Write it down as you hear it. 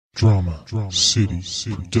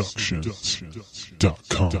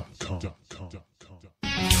DramaCityProductions.com.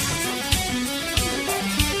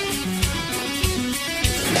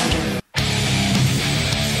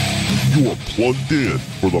 You're plugged in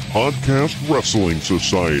for the Podcast Wrestling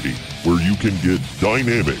Society, where you can get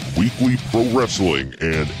dynamic weekly pro wrestling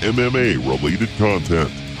and MMA-related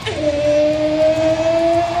content.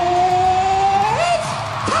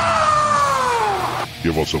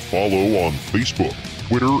 Give us a follow on Facebook,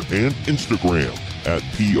 Twitter, and Instagram at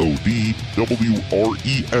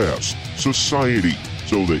PODWRES Society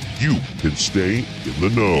so that you can stay in the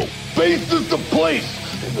know. Faith is the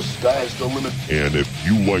place, and the sky's the limit. And if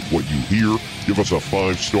you like what you hear, give us a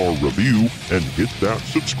 5-star review and hit that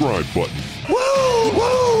subscribe button. Woo!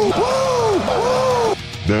 Woo! Woo! Woo!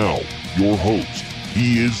 Now, your host,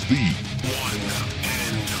 he is the one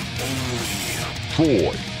and only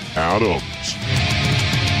Troy Adams.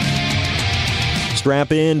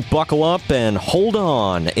 Strap in, buckle up, and hold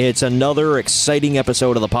on. It's another exciting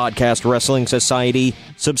episode of the Podcast Wrestling Society.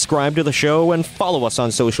 Subscribe to the show and follow us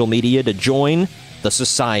on social media to join the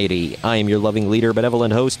society. I am your loving leader,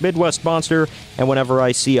 benevolent host, Midwest Monster, and whenever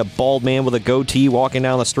I see a bald man with a goatee walking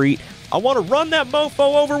down the street, I want to run that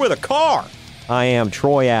mofo over with a car. I am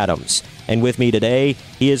Troy Adams, and with me today,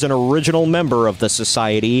 he is an original member of the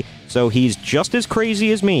society, so he's just as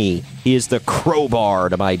crazy as me. He is the crowbar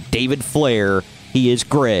to my David Flair. He is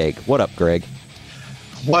Greg. What up, Greg?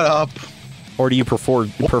 What up? Or do you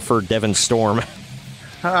prefer Devin Storm?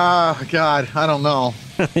 God, I don't know.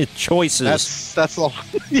 Choices. That's a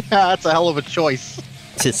that's a hell of a choice.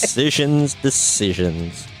 Decisions.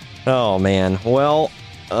 Oh man. Well,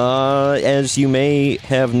 as you may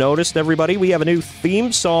have noticed, everybody, we have a new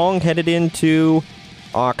theme song headed into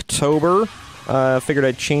October. Figured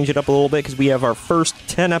I'd change it up a little bit because we have our first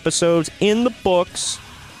 10 episodes in the books.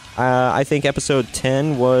 I think episode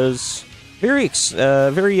 10 was very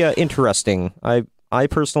interesting. I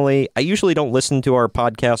personally, I usually don't listen to our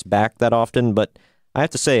podcast back that often, but I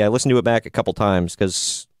have to say I listened to it back a couple times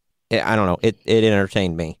because I don't know, it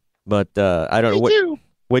entertained me. But I don't know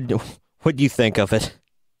what do you think of it?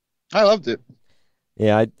 I loved it.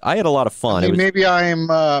 Yeah, I had a lot of fun. Maybe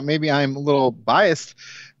I'm a little biased.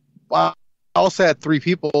 I also had 3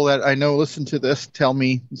 people that I know listen to this tell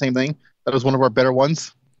me the same thing. That was one of our better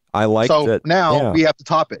ones. I like so that. Now we have to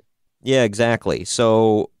top it. Yeah, exactly.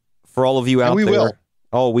 So for all of you out there, will.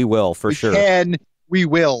 Oh, we will for sure. We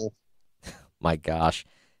will. My gosh,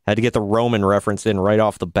 had to get the Roman reference in right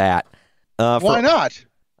off the bat. Why not?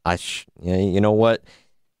 You know what?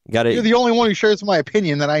 You're the only one who shares my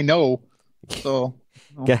opinion that I know. So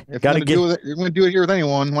if you're going to do it here with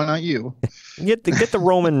anyone, why not you? Get the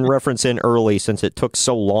Roman reference in early since it took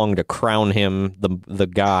so long to crown him the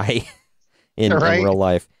guy in real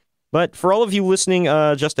life. But for all of you listening,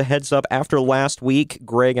 just a heads up, after last week,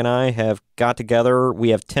 Greg and I have got together.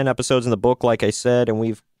 We have 10 episodes in the book, like I said, and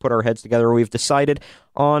we've put our heads together. We've decided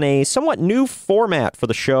on a somewhat new format for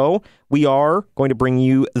the show. We are going to bring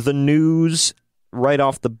you the news right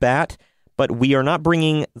off the bat, but we are not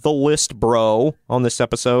bringing the list bro on this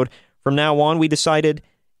episode. From now on, we decided,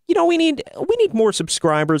 we need more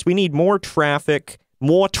subscribers. We need more traffic,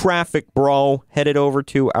 bro, headed over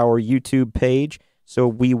to our YouTube page. So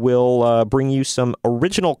we will bring you some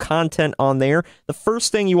original content on there. The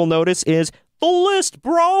first thing you will notice is the list,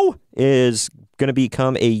 bro, is going to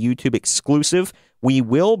become a YouTube exclusive. We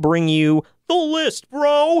will bring you the list,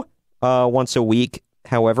 bro, once a week,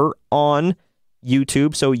 however, on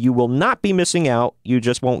YouTube. So you will not be missing out. You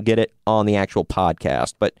just won't get it on the actual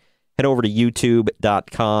podcast. But head over to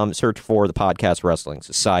youtube.com, search for the Podcast Wrestling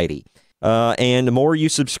Society. And the more you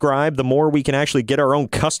subscribe, the more we can actually get our own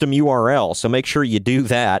custom URL. So make sure you do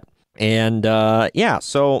that. And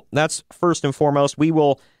so that's first and foremost. We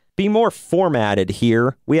will be more formatted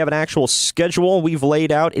here. We have an actual schedule we've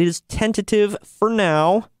laid out. It is tentative for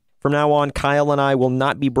now. From now on, Kyle and I will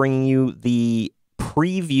not be bringing you the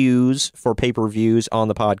previews for pay-per-views on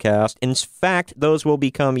the podcast. In fact, those will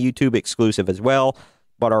become YouTube exclusive as well.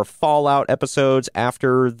 But our Fallout episodes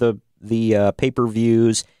after the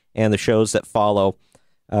pay-per-views and the shows that follow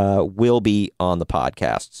will be on the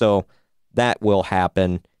podcast. So that will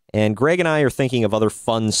happen. And Greg and I are thinking of other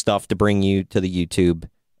fun stuff to bring you to the YouTube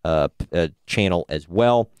channel as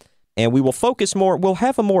well. And we will focus more. We'll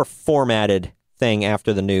have a more formatted thing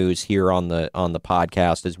after the news here on the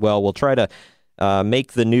podcast as well. We'll try to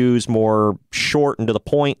make the news more short and to the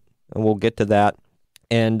point, and we'll get to that.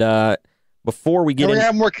 And before we get we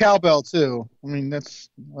have more cowbell too. I mean, that's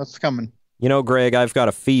coming. Greg, I've got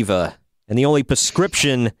a fever, and the only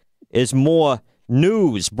prescription is more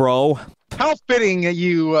news, bro. How fitting that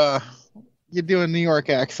you you do a New York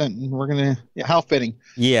accent, and we're gonna. Yeah, how fitting.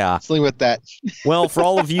 Yeah. Let's leave with that. Well, for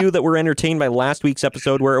all of you that were entertained by last week's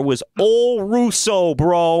episode where it was old Russo,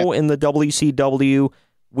 bro, in the WCW,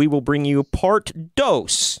 we will bring you part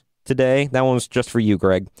dos today. That one's just for you,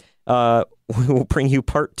 Greg. We will bring you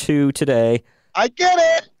part 2 today. I get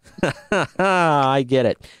it. I get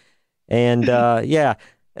it. And yeah,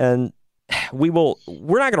 and we're not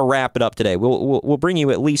going to wrap it up today. We'll bring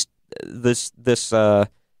you at least this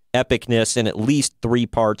epicness in at least 3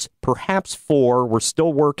 parts, perhaps 4. We're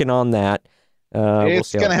still working on that.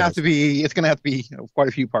 It's gonna have to be quite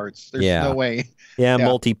a few parts. There's no way. Yeah,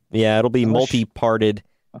 it'll be multi-parted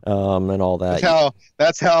and all that.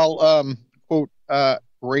 That's how quote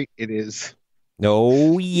great it is.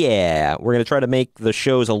 Oh yeah, we're gonna try to make the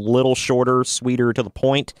shows a little shorter, sweeter, to the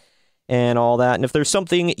point, and all that. And if there's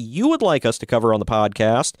something you would like us to cover on the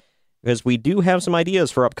podcast, because we do have some ideas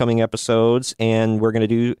for upcoming episodes, and we're going to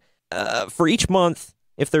do, for each month,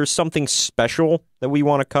 if there's something special that we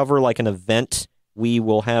want to cover, like an event, we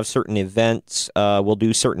will have certain events. We'll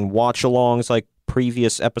do certain watch-alongs like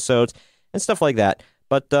previous episodes and stuff like that.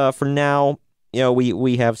 But for now,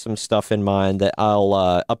 we have some stuff in mind that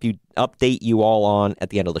I'll update you all on at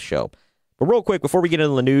the end of the show. But real quick, before we get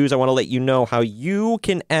into the news, I want to let you know how you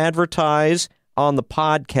can advertise on the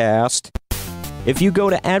podcast. If you go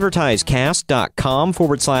to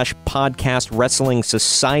advertisecast.com/podcast wrestling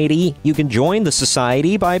society, you can join the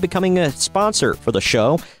society by becoming a sponsor for the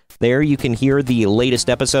show. There you can hear the latest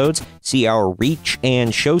episodes, see our reach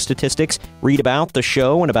and show statistics, read about the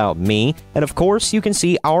show and about me, and of course, you can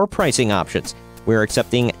see our pricing options. We're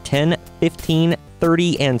accepting 10, 15,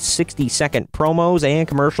 30, and 60-second promos and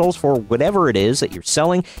commercials for whatever it is that you're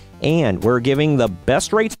selling, and we're giving the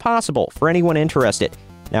best rates possible for anyone interested.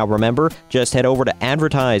 Now remember, just head over to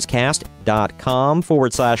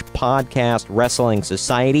advertisecast.com/podcast wrestling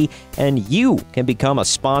society, and you can become a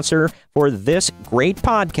sponsor for this great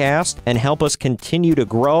podcast and help us continue to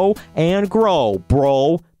grow and grow,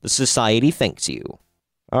 bro. The society thanks you.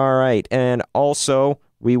 All right, and also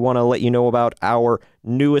we want to let you know about our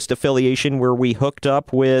newest affiliation where we hooked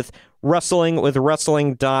up with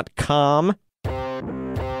WrestlingWithWrestling.com.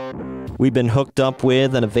 We've been hooked up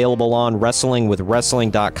with and available on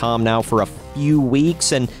WrestlingWithWrestling.com now for a few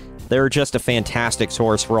weeks, and they're just a fantastic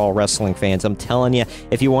source for all wrestling fans. I'm telling you,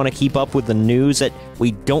 if you want to keep up with the news that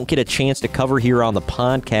we don't get a chance to cover here on the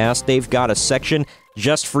podcast, they've got a section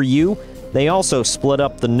just for you. They also split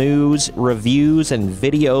up the news, reviews, and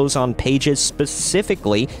videos on pages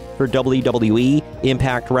specifically for WWE,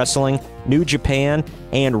 Impact Wrestling, New Japan,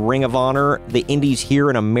 and Ring of Honor, the indies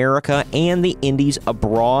here in America, and the indies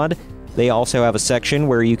abroad. They also have a section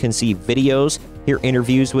where you can see videos, hear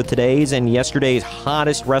interviews with today's and yesterday's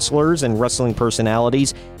hottest wrestlers and wrestling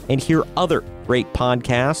personalities, and hear other great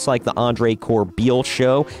podcasts like the Andre Corbeil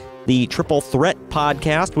Show, the Triple Threat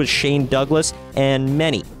podcast with Shane Douglas, and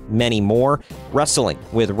many, many more.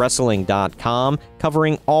 WrestlingWithWrestling.com,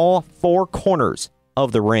 covering all 4 corners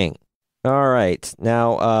of the ring. All right.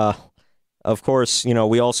 Now, of course,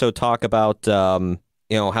 we also talk about how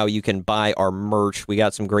you can buy our merch. We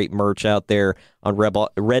got some great merch out there on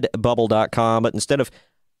Redbubble.com, but instead of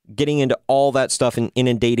getting into all that stuff and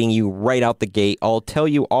inundating you right out the gate, I'll tell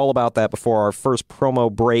you all about that before our first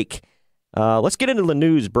promo break. Let's get into the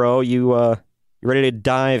news, bro. You ready to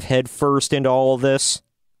dive head first into all of this?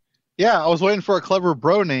 Yeah, I was waiting for a clever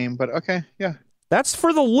bro name, but okay, yeah. That's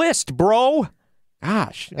for the list, bro.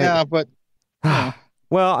 Gosh. Yeah, but...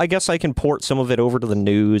 Well, I guess I can port some of it over to the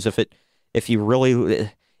news if you really,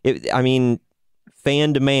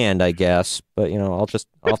 fan demand, I guess. But I'll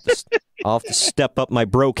have to step up my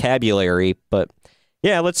vocabulary. But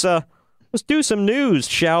yeah, let's do some news,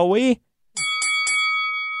 shall we?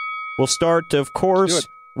 We'll start, of course,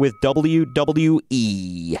 with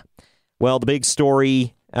WWE. Well, the big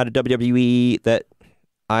story out of WWE that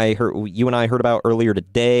you and I heard about earlier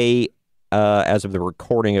today, as of the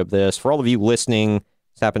recording of this. For all of you listening,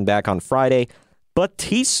 this happened back on Friday.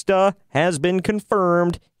 Batista has been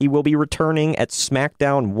confirmed. He will be returning at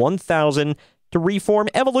SmackDown 1000 to reform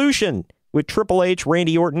Evolution with Triple H,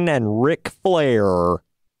 Randy Orton, and Ric Flair.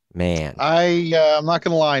 Man, I'm not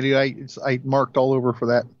gonna lie, dude. I marked all over for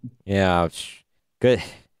that. Yeah, good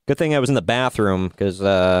thing I was in the bathroom because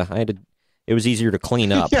it was easier to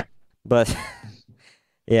clean up. Yeah. But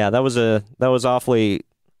yeah, that was awfully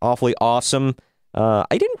awesome.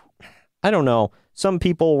 I don't know. Some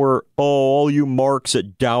people were, all you marks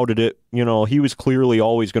that doubted it, he was clearly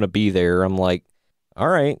always going to be there. I'm like, all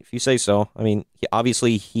right, if you say so. I mean,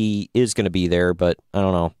 obviously he is going to be there, but I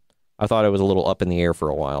don't know. I thought it was a little up in the air for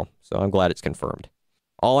a while, so I'm glad it's confirmed.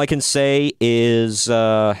 All I can say is,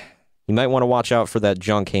 you might want to watch out for that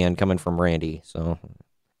junk hand coming from Randy. So,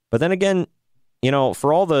 but then again,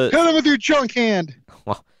 for all the hit him with your junk hand.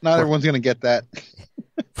 Well, not everyone's gonna get that.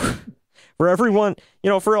 For everyone,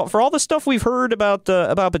 for all the stuff we've heard about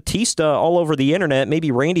Batista all over the internet,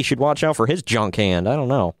 maybe Randy should watch out for his junk hand. I don't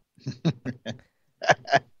know.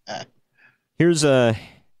 Here's a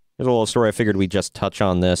little story. I figured we'd just touch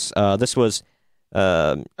on this. This was.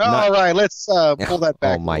 All right, let's pull that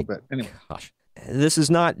back a little bit. Anyway. Gosh. This is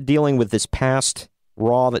not dealing with this past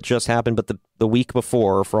Raw that just happened, but the week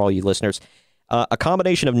before, for all you listeners. A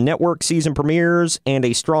combination of network season premieres and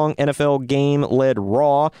a strong NFL game led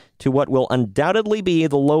Raw to what will undoubtedly be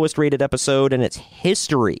the lowest rated episode in its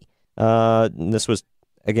history. This was,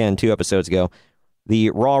 again, 2 episodes ago. The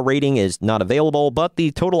Raw rating is not available, but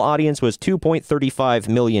the total audience was 2.35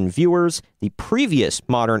 million viewers. The previous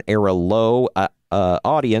modern era low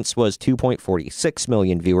audience was 2.46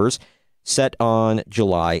 million viewers, set on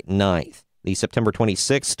July 9th. The September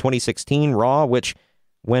 26, 2016 Raw, which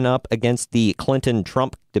went up against the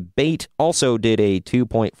Clinton-Trump debate, also did a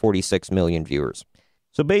 2.46 million viewers.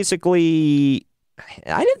 So basically,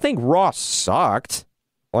 I didn't think Raw sucked.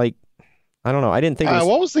 Like, I don't know. I didn't think it was...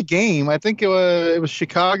 What was the game? I think it was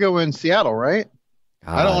Chicago and Seattle, right?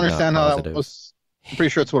 I don't understand how that was. I'm pretty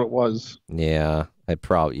sure it's what it was. Yeah, you're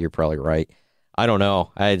probably right. I don't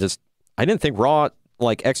know. I didn't think Raw,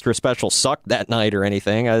 like, extra special sucked that night or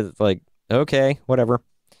anything. I was like, okay, whatever.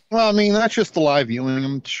 Well, I mean, that's just the live viewing.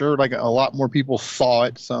 I'm sure like a lot more people saw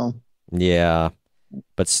it, so. Yeah,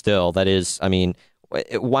 but still, that is, I mean,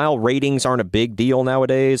 while ratings aren't a big deal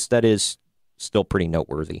nowadays, that is still pretty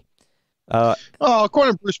noteworthy.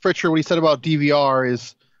 According to Bruce Pritchard, what he said about DVR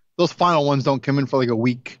is those final ones don't come in for like a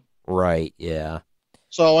week. Right, yeah.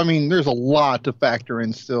 So, I mean, there's a lot to factor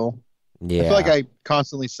in still. Yeah. I feel like I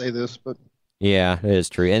constantly say this, but. Yeah, it is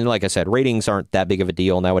true. And like I said, ratings aren't that big of a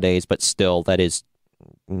deal nowadays, but still, that is,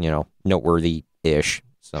 noteworthy-ish.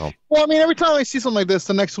 So. Well, I mean, every time I see something like this,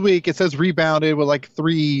 the next week it says rebounded with like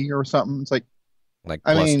 3 or something. It's like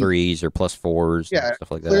plus 3s or plus 4s, yeah, and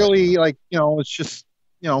stuff like that. Clearly, it's just,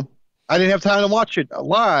 I didn't have time to watch it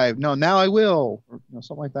live. No, now I will, or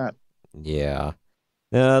something like that. Yeah.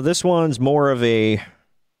 This one's more of a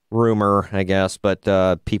rumor, I guess, but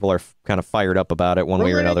people are kind of fired up about it one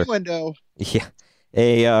way or another. Window. Yeah.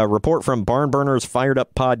 A report from Barn Burner's Fired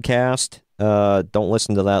Up podcast. Don't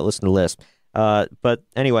listen to that. Listen to this. But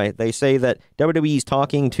anyway, they say that WWE's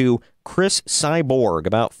talking to Chris Cyborg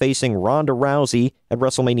about facing Ronda Rousey at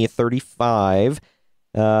WrestleMania 35.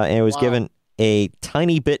 And it was given a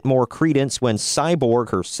tiny bit more credence when Cyborg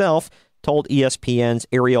herself told ESPN's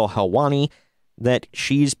Ariel Helwani that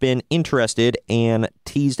she's been interested and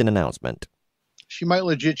teased an announcement. She might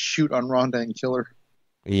legit shoot on Ronda and kill her.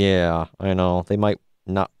 Yeah, I know. They might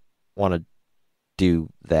not want to do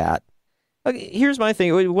that. Okay, here's my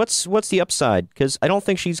thing. What's the upside? Because I don't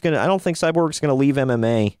think Cyborg's gonna leave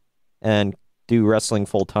MMA and do wrestling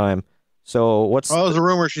full time. So what's? Well, there's a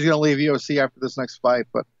rumor she's gonna leave UFC after this next fight,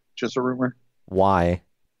 but just a rumor. Why?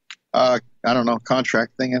 I don't know,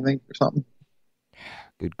 contract thing, I think, or something.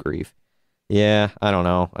 Good grief. Yeah, I don't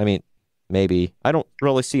know. I mean, maybe. I don't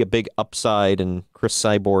really see a big upside in Chris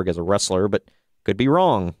Cyborg as a wrestler, but could be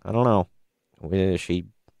wrong. I don't know.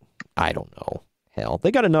 I don't know. Hell,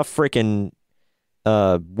 they got enough freaking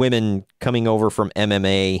women coming over from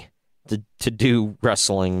MMA to do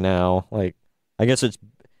wrestling now. Like, I guess it's...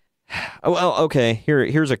 Well, okay,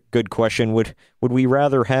 here's a good question. Would we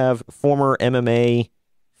rather have former MMA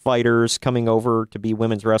fighters coming over to be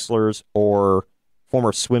women's wrestlers or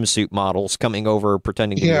former swimsuit models coming over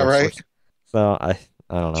pretending to be wrestlers? Right. So, I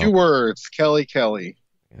don't know. 2 words, Kelly.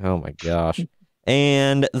 Oh, my gosh.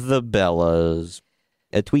 And the Bellas.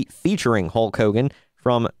 A tweet featuring Hulk Hogan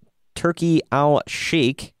from Turki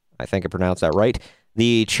al-Sheikh, I think I pronounced that right,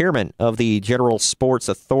 the chairman of the General Sports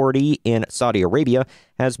Authority in Saudi Arabia,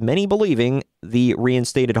 has many believing the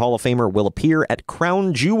reinstated Hall of Famer will appear at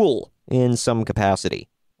Crown Jewel in some capacity.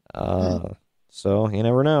 So you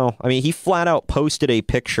never know. I mean, he flat out posted a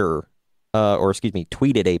picture,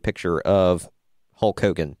 tweeted a picture of Hulk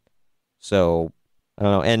Hogan. So, I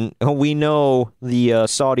don't know. And we know the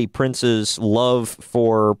Saudi prince's love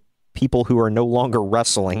for people who are no longer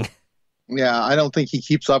wrestling. Yeah, I don't think he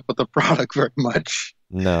keeps up with the product very much.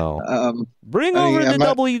 No. Bring over the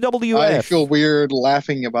WWF. I feel weird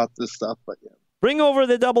laughing about this stuff, but yeah. Bring over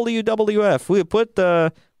the WWF.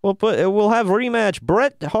 We'll have rematch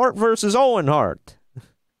Bret Hart versus Owen Hart.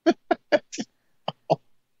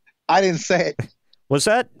 I didn't say it. Was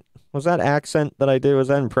that accent that I did? Was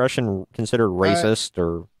that impression considered racist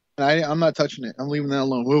or? I'm not touching it. I'm leaving that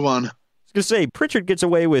alone. Move on. I was gonna say Pritchard gets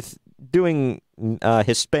away with doing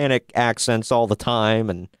Hispanic accents all the time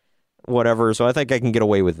and whatever, so I think I can get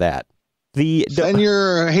away with that. Send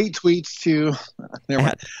your hate tweets to. Never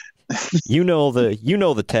mind. You know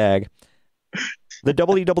the tag. The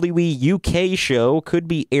WWE UK show could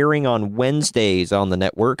be airing on Wednesdays on the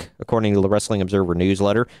network, according to the Wrestling Observer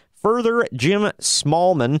newsletter. Further, Jim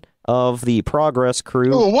Smallman of the Progress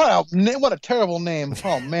crew. Oh, what a terrible name!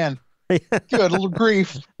 Oh man, good little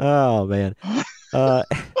grief. Oh man,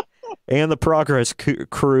 and the Progress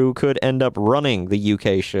crew could end up running the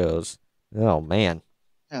UK shows. Oh man,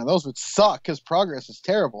 yeah, those would suck because Progress is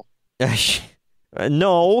terrible.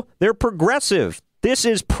 No, they're progressive. This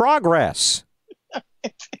is progress.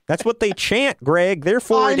 That's what they chant, Greg.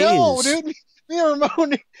 Therefore, I know, dude. Me and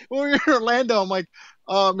Ramon, when we were in Orlando, I'm like,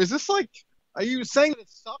 is this like, are you saying that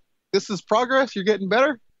sucks? This is progress? You're getting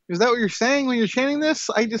better? Is that what you're saying when you're chanting this?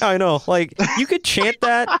 I know. Like, you could chant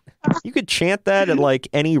that. You could chant that at, like,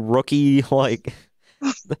 any rookie, like,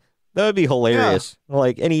 that would be hilarious.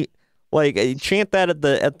 Yeah. Chant that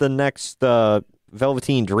at the next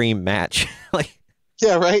Velveteen Dream match. Like,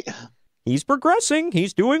 yeah, right? He's progressing.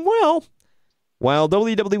 He's doing well. While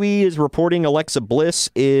WWE is reporting Alexa Bliss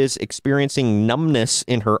is experiencing numbness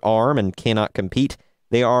in her arm and cannot compete,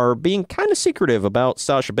 they are being kind of secretive about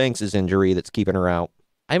Sasha Banks' injury that's keeping her out.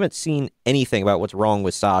 I haven't seen anything about what's wrong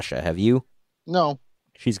with Sasha, have you? No.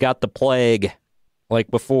 She's got the plague, like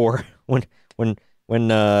before, when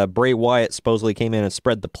Bray Wyatt supposedly came in and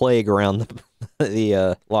spread the plague around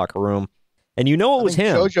the locker room. And you know it was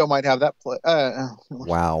him. JoJo might have that plague.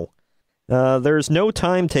 Wow. There's no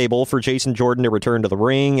timetable for Jason Jordan to return to the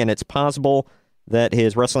ring, and it's possible that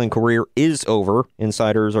his wrestling career is over.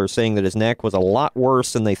 Insiders are saying that his neck was a lot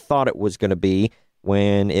worse than they thought it was going to be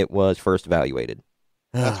when it was first evaluated.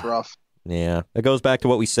 That's rough. Yeah. It goes back to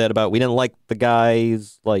what we said about we didn't like the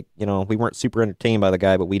guy's, we weren't super entertained by the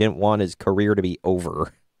guy, but we didn't want his career to be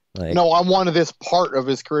over. No, I wanted this part of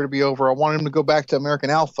his career to be over. I wanted him to go back to American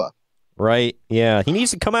Alpha. Right, yeah. He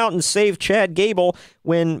needs to come out and save Chad Gable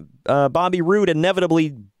when Bobby Roode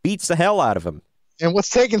inevitably beats the hell out of him. And what's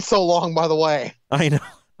taking so long, by the way?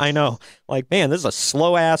 I know. Like, man, this is a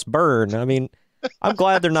slow-ass burn. I mean, I'm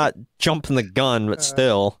glad they're not jumping the gun, but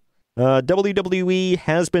still. WWE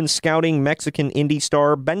has been scouting Mexican indie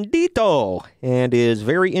star Bandito and is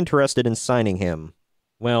very interested in signing him.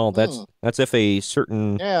 Well, that's if a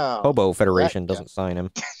certain hobo federation doesn't sign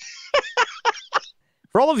him.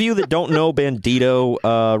 For all of you that don't know Bandito,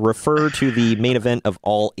 refer to the main event of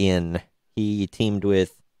All In. He teamed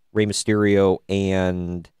with Rey Mysterio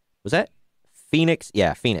and... Was that Phoenix?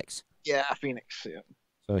 Yeah, Phoenix. Yeah, Phoenix. Yeah.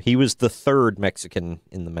 So he was the third Mexican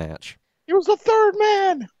in the match. He was the third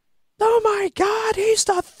man! Oh my God, he's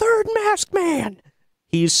the third masked man!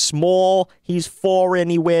 He's small, he's foreign,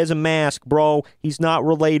 he wears a mask, bro. He's not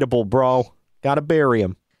relatable, bro. Gotta bury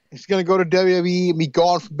him. He's going to go to WWE and be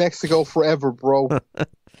gone from Mexico forever, bro.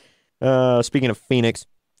 Speaking of Phoenix,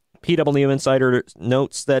 PW Insider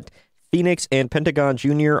notes that Phoenix and Pentagon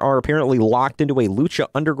Jr. are apparently locked into a Lucha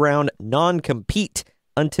Underground non-compete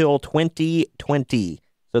until 2020.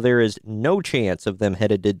 So there is no chance of them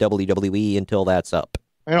headed to WWE until that's up.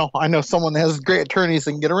 I know someone that has great attorneys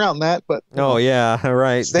that can get around that, but... Oh, yeah, all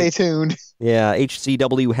right. Stay tuned. Yeah,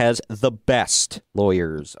 HCW has the best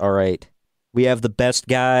lawyers, all right. We have the best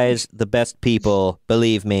guys, the best people,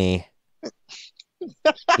 believe me.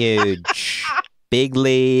 Huge. Big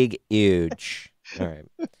league, huge. All right.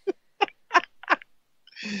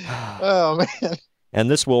 Oh, man.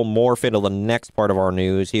 And this will morph into the next part of our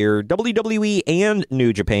news here. WWE and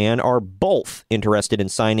New Japan are both interested in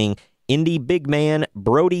signing indie big man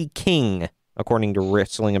Brody King, according to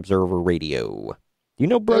Wrestling Observer Radio. Do you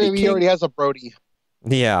know Brody King? He already has a Brody.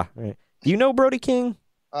 Yeah. Do you know Brody King?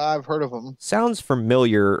 I've heard of him. Sounds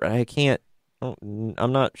familiar. I'm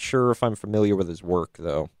not sure if I'm familiar with his work,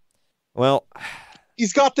 though. Well...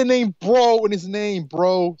 He's got the name Bro in his name,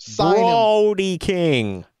 bro. Sign Brody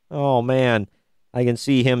King. Oh, man. I can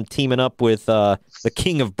see him teaming up with the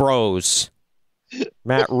King of Bros,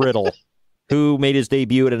 Matt Riddle, who made his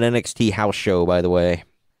debut at an NXT house show, by the way.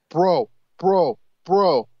 Bro,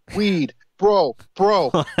 weed, bro.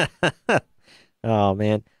 Oh,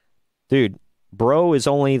 man. Dude, bro is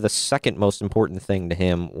only the second most important thing to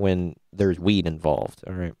him when there's weed involved.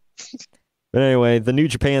 All right. But anyway, the New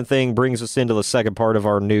Japan thing brings us into the second part of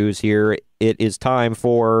our news here. It is time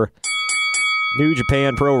for New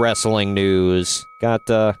Japan Pro Wrestling news. Got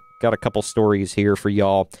a couple stories here for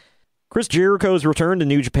y'all. Chris Jericho's return to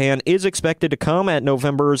New Japan is expected to come at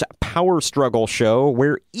November's Power Struggle show,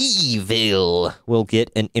 where Evil will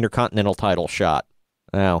get an Intercontinental title shot.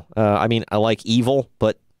 Now, I mean, I like Evil,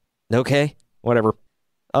 but okay, whatever.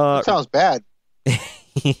 That sounds bad.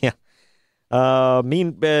 Yeah.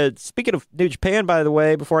 Speaking of New Japan, by the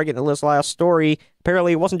way, before I get into this last story,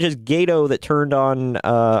 apparently it wasn't just Gato that turned on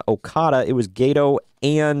Okada. It was Gato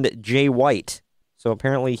and Jay White. So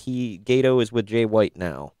apparently Gato is with Jay White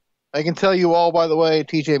now. I can tell you all, by the way,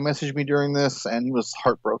 TJ messaged me during this, and he was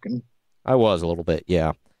heartbroken. I was a little bit,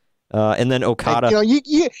 yeah. And then Okada. Like,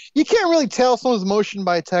 you can't really tell someone's emotion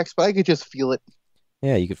by text, but I could just feel it.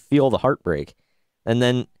 Yeah, you could feel the heartbreak. And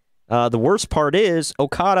then the worst part is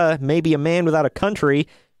Okada may be a man without a country,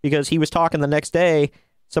 because he was talking the next day.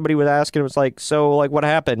 Somebody was asking, it was like, so, like, what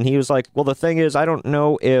happened? And he was like, well, the thing is, I don't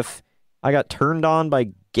know if I got turned on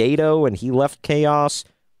by Gato and he left Chaos,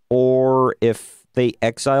 or if they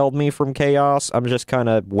exiled me from Chaos. I'm just kind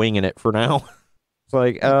of winging it for now. It's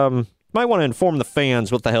like, might want to inform the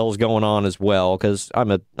fans what the hell's going on as well, because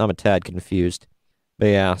I'm a tad confused. But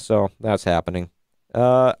yeah, so that's happening.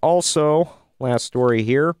 Also, last story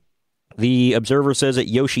here. The Observer says that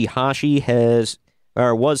Yoshihashi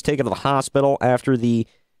was taken to the hospital after the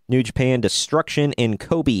New Japan Destruction in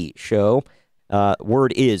Kobe show.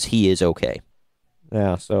 Word is he is okay.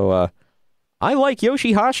 Yeah, so I like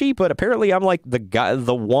Yoshihashi, but apparently I'm like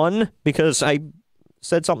the one, because I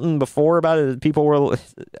said something before about it.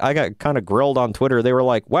 I got kind of grilled on Twitter. They were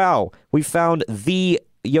like, wow, we found the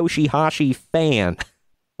Yoshihashi fan.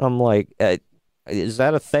 I'm like, is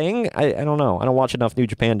that a thing? I don't know. I don't watch enough New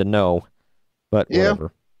Japan to know, but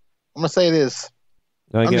whatever. I'm going to say it is.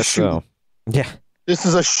 I guess so. Yeah. This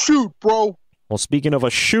is a shoot, bro. Well, speaking of a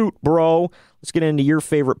shoot, bro, let's get into your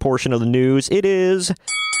favorite portion of the news. It is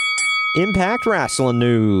Impact Wrestling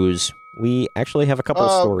news. We actually have a couple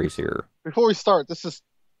of stories here. Before we start, this is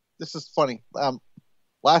funny.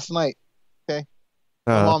 Last night, okay,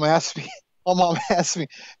 my mom asked me,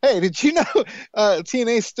 hey, did you know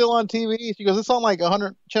TNA's still on TV? She goes, it's on like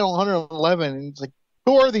channel 111, and it's like,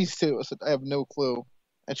 who are these two? I said, I have no clue.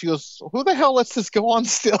 And she goes, who the hell lets this go on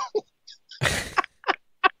still?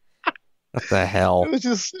 What the hell? It was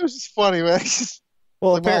just funny, man.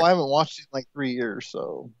 Well, like, Mom, I haven't watched it in like 3 years,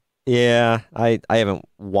 so. Yeah, I haven't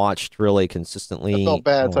watched really consistently. I felt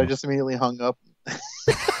bad, so I just immediately hung up.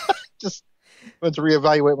 Just went to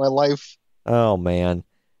reevaluate my life. Oh, man.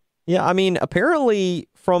 Yeah, I mean, apparently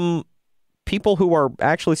from people who are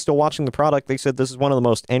actually still watching the product, they said this is one of the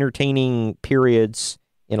most entertaining periods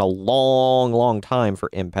in a long, long time for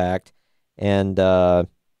Impact. And,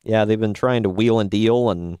 yeah, they've been trying to wheel and deal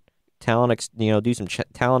and do some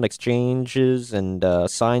talent exchanges and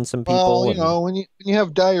sign some people. Well, when you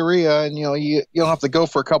have diarrhea and you don't have to go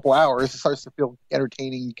for a couple hours, it starts to feel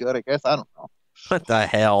entertaining, good. I guess, I don't know. What the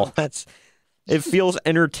hell? It feels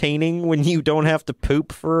entertaining when you don't have to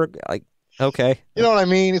poop for like. Okay, you know what I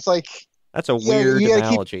mean? It's like that's a weird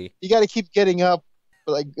analogy. You got to keep getting up,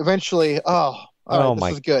 but like eventually,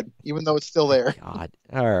 this is good, even though it's still there. God,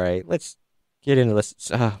 all right, let's get into this.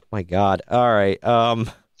 Oh my God, all right.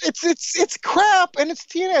 It's crap, and it's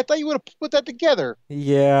TNA. I thought you would have put that together.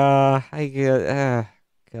 Yeah, I get.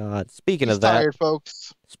 God, speaking of that, tired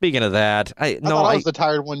folks. Speaking of that, I was the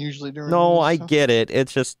tired one usually during. No, I get it.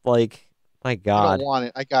 It's just like, my God, I don't want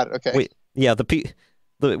it. I got it. Okay.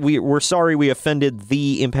 We're sorry we offended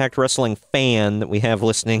the Impact Wrestling fan that we have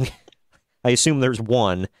listening. I assume there's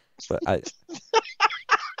one, but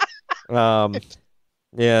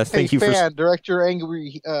yeah. Thank you fan, direct your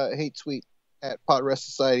angry hate tweet at Pod Rest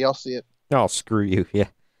Society. I'll see it. Oh, screw you.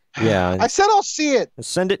 Yeah. I said I'll see it.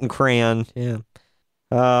 Send it in crayon. Yeah.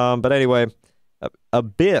 But anyway,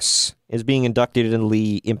 Abyss is being inducted into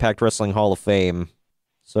the Impact Wrestling Hall of Fame.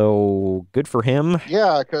 So good for him.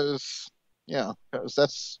 Yeah, because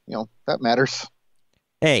that's, that matters.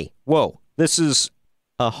 Hey, whoa. This is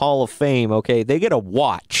a Hall of Fame, okay? They get a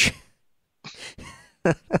watch.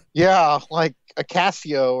 Yeah, like a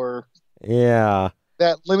Casio or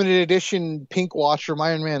that limited edition pink watch from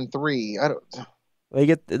Iron Man 3. They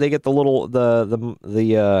get the little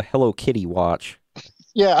the Hello Kitty watch.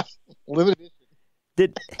 Yeah, limited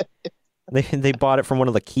edition. They bought it from one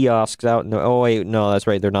of the kiosks out in that's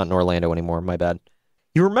right, they're not in Orlando anymore. My bad.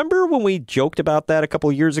 You remember when we joked about that a couple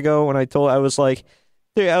of years ago when I was like,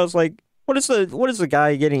 what is the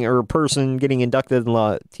guy getting or person getting inducted in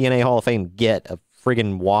the TNA Hall of Fame get a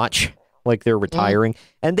friggin' watch like they're retiring?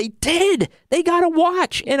 And they did. They got a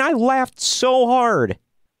watch, and I laughed so hard.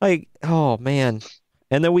 Like, oh man.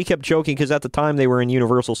 And then we kept joking because at the time they were in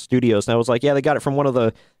Universal Studios, and I was like, yeah, they got it from one of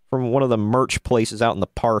the merch places out in the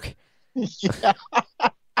park. Yeah.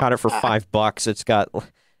 Got it for $5. It's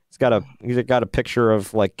got a picture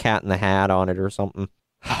of like Cat in the Hat on it or something.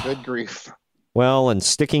 Good grief. Well, and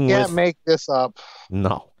sticking with... Can't make this up.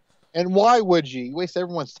 No. And why would you? You waste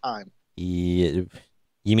everyone's time. Yeah.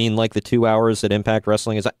 You mean like the 2 hours that Impact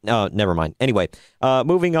Wrestling is? No, never mind. Anyway,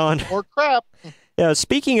 moving on. Or crap. Yeah,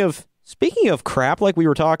 speaking of crap, like we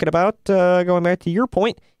were talking about, going back to your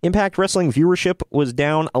point, Impact Wrestling viewership was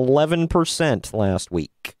down 11% last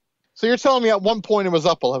week. So you're telling me at one point it was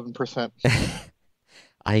up 11%?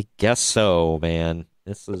 I guess so, man.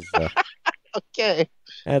 This is okay.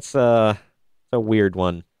 That's a weird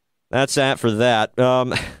one. That's that for that.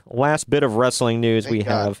 Last bit of wrestling news Thank we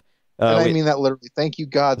God. have. And I mean that literally. Thank you,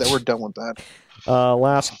 God, that we're done with that.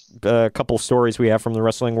 Last couple stories we have from the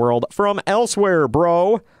wrestling world from elsewhere,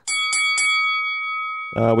 bro.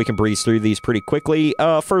 We can breeze through these pretty quickly.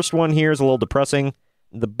 First one here is a little depressing.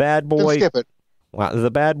 The bad boy. Skip it. Wow,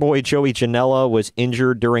 the bad boy Joey Janela was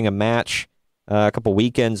injured during a match a couple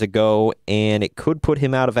weekends ago, and it could put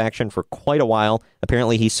him out of action for quite a while.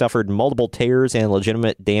 Apparently, he suffered multiple tears and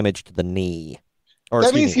legitimate damage to the knee. Or,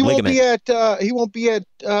 that means he ligament. won't be at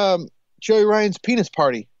Joey Ryan's penis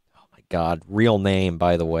party. Oh my God! Real name,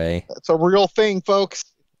 by the way. That's a real thing, folks.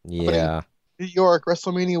 Yeah. New York,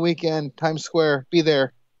 WrestleMania weekend, Times Square. Be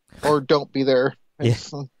there, or don't be there.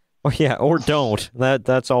 Yeah. Or don't.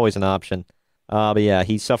 That's always an option. But yeah,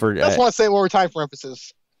 he suffered. I just want to say one more time for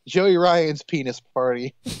emphasis: Joey Ryan's penis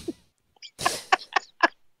party.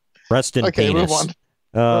 Rest in penis. Move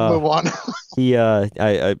on. Move on. He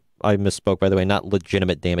I misspoke, by the way. Not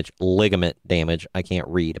legitimate damage, ligament damage. I can't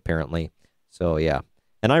read apparently. So yeah,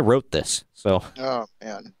 and I wrote this. So. Oh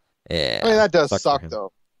man. Yeah. I mean that does suck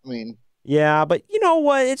though. I mean. Yeah, but you know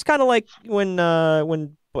what? It's kind of like when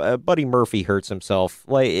Buddy Murphy hurts himself,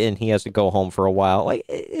 like, and he has to go home for a while. Like,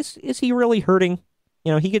 is he really hurting?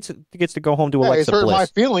 You know, he gets to go home to Alexa he's hurting Bliss. My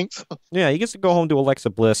feelings. Yeah, he gets to go home to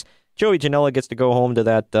Alexa Bliss. Joey Janela gets to go home to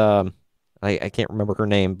that. I can't remember her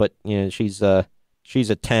name, but you know, she's a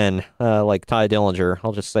 10, like Ty Dillinger.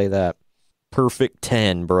 I'll just say that. Perfect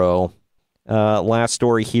 10, bro. Last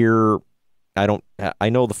story here. I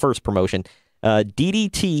know the first promotion.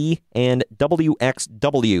 DDT and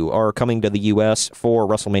WXW are coming to the U.S. for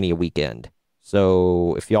WrestleMania weekend.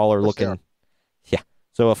 So if y'all are looking,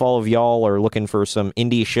 so if all of y'all are looking for some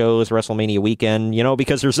indie shows WrestleMania weekend, you know,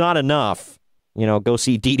 because there's not enough, you know, go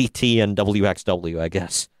see DDT and WXW, I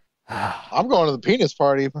guess. I'm going to the penis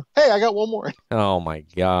party. Hey, I got one more. Oh my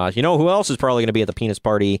gosh. You know who else is probably going to be at the penis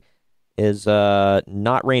party is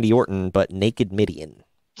not Randy Orton, but Naked Midian.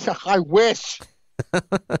 I wish.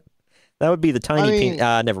 That would be the tiny penis.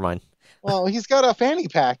 Never mind. Well, he's got a fanny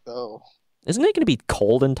pack, though. Isn't it going to be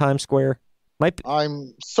cold in Times Square?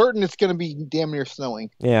 I'm certain it's going to be damn near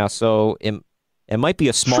snowing. Yeah, so it might be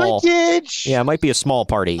a small... Shrinkage! Yeah, it might be a small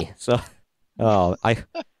party. So,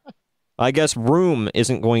 I guess room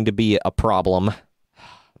isn't going to be a problem.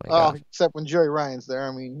 Except when Joey Ryan's there.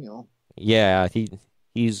 I mean, you know. Yeah,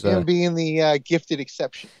 he's... Him being the gifted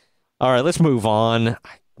exception. All right, let's move on.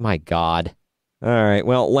 My God. All right,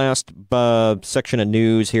 well, last section of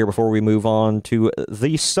news here before we move on to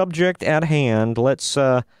the subject at hand. Let's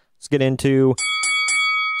get into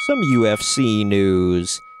some UFC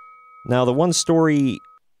news. Now, the one story,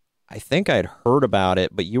 I think I'd heard about it,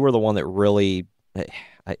 but you were the one that really,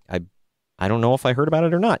 I don't know if I heard about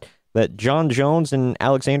it or not, that John Jones and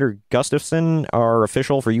Alexander Gustafsson are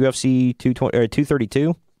official for UFC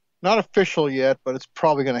 232. Not official yet, but it's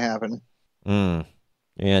probably going to happen.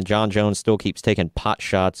 Yeah, John Jones still keeps taking pot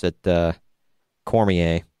shots at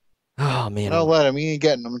Cormier. Oh, man. Don't let him. He ain't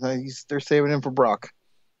getting them. They're saving him for Brock.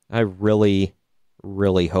 I really,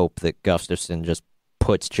 really hope that Gustafsson just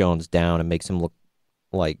puts Jones down and makes him look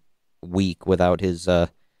like weak without his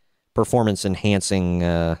performance-enhancing,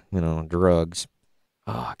 drugs.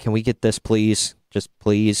 Oh, can we get this, please? Just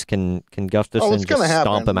please, can Gustafsson just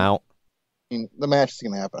stomp him out? I mean, the match is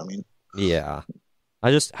going to happen. I mean, yeah. I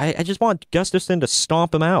just want Gustafsson to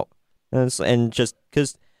stomp him out, and just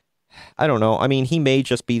because I don't know. I mean, he may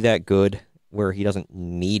just be that good where he doesn't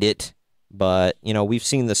need it, but you know, we've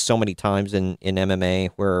seen this so many times in MMA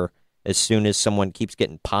where as soon as someone keeps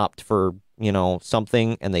getting popped for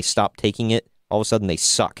something and they stop taking it, all of a sudden they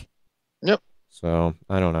suck. Yep. So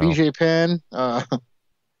I don't know. BJ Penn.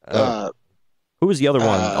 Who was the other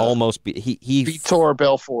one? Almost he Vitor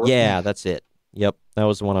Belfort. Yeah, that's it. Yep, that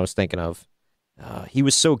was the one I was thinking of. He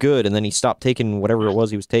was so good, and then he stopped taking whatever it was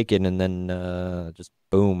he was taking, and then just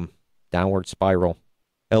boom, downward spiral.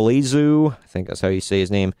 Elezu, I think that's how you say his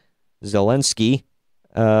name, Zelensky,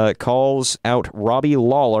 calls out Robbie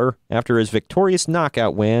Lawler after his victorious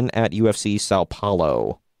knockout win at UFC Sao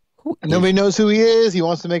Paulo. Nobody knows who he is. He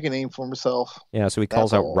wants to make a name for himself. Yeah, so he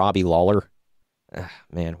calls out Robbie Lawler.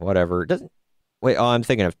 Man, whatever. I'm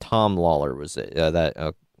thinking of Tom Lawler. Was it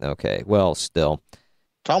that? Okay, well, still.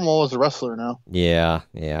 Tom Lawler's a wrestler now. Yeah,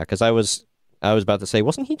 because I was I was about to say,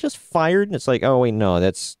 wasn't he just fired? And it's like, oh, wait, no,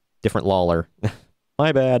 that's different Lawler.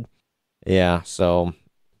 My bad. Yeah, so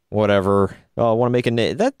whatever. Oh, I want to make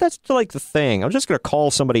a that's like the thing. I'm just going to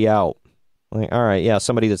call somebody out. Like, all right, yeah,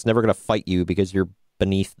 somebody that's never going to fight you because you're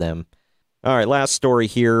beneath them. All right, last story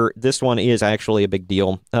here. This one is actually a big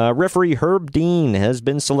deal. Referee Herb Dean has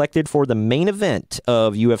been selected for the main event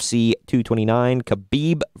of UFC 229,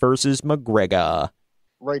 Khabib versus McGregor.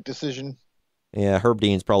 Right decision. Yeah, Herb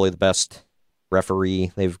Dean's probably the best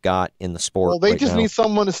referee they've got in the sport. Well, they right just now. need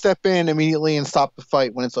someone to step in immediately and stop the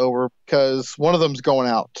fight when it's over, because one of them's going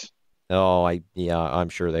out. Oh, I'm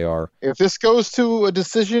sure they are. If this goes to a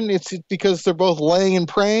decision, it's because they're both laying and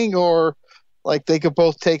praying, or like they could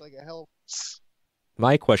both take like a hell.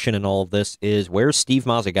 My question in all of this is, where's Steve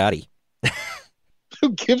Mazzagatti?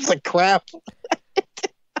 Who gives a crap?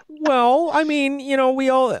 Well, I mean, we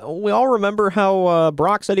all remember how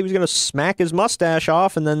Brock said he was going to smack his mustache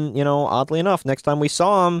off, and then, oddly enough, next time we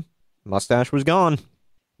saw him, mustache was gone.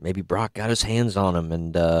 Maybe Brock got his hands on him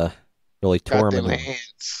and really tore him.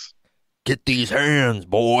 Hands. Get these hands,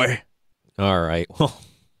 boy. All right, well,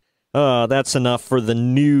 that's enough for the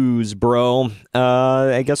news, bro.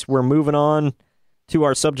 I guess we're moving on to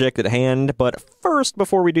our subject at hand, but first,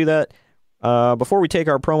 before we do that, before we take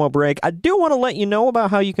our promo break, I do want to let you know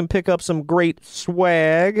about how you can pick up some great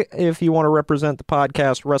swag if you want to represent the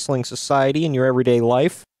Podcast Wrestling Society in your everyday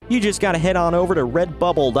life. You just got to head on over to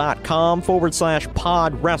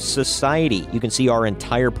redbubble.com/PodRestSociety. You can see our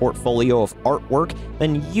entire portfolio of artwork,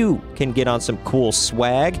 then you can get on some cool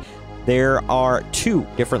swag. There are 2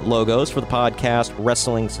 different logos for the Podcast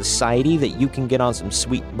Wrestling Society that you can get on some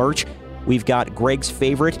sweet merch. We've got Greg's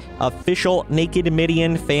favorite official Naked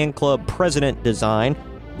Midian Fan Club President design.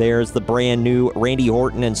 There's the brand new Randy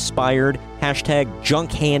Orton inspired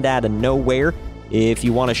 #Junk Hand Out of Nowhere. If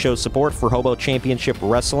you want to show support for Hobo Championship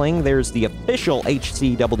Wrestling, there's the official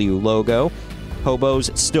HCW logo.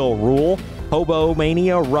 Hobos Still Rule, Hobo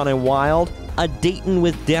Mania Running Wild, a Dayton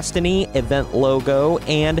with Destiny event logo,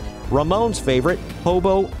 and Ramon's favorite,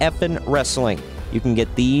 Hobo Effin' Wrestling. You can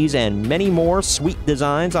get these and many more sweet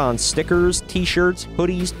designs on stickers, t-shirts,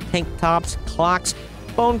 hoodies, tank tops, clocks,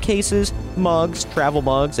 phone cases, mugs, travel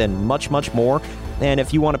mugs, and much, much more. And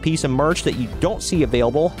if you want a piece of merch that you don't see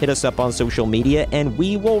available, hit us up on social media and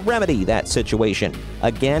we will remedy that situation.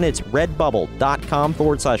 Again, it's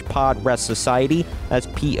redbubble.com/PodRestSociety. That's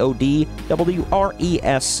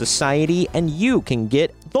PODWRES Society. And you can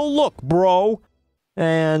get the look, bro.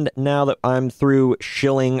 And now that I'm through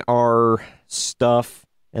shilling our stuff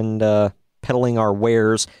and peddling our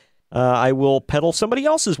wares, I will peddle somebody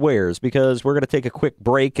else's wares, because we're going to take a quick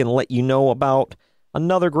break and let you know about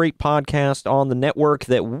another great podcast on the network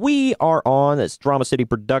that we are on. It's Drama City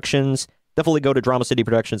Productions. Definitely go to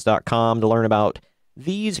dramacityproductions.com to learn about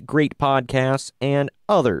these great podcasts and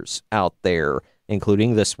others out there,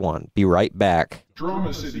 including this one. Be right back.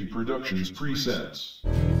 Drama City Productions presents.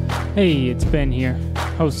 Hey, it's Ben here,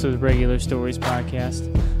 host of the Regular Stories podcast,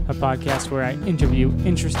 a podcast where I interview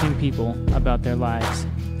interesting people about their lives.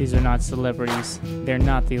 These are not celebrities, they're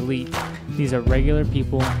not the elite. These are regular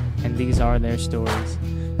people, and these are their stories.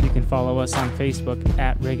 You can follow us on Facebook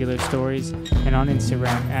at Regular Stories and on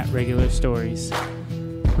Instagram at Regular Stories.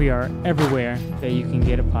 We are everywhere that you can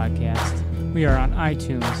get a podcast. We are on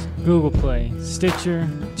iTunes, Google Play, Stitcher,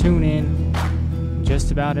 TuneIn,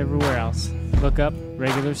 just about everywhere else. Look up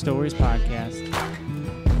Regular Stories Podcast.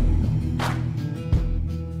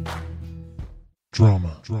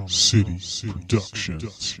 Drama City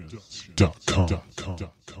Productions.com.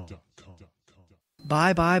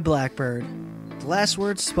 Bye Bye Blackbird. The last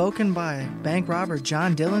words spoken by bank robber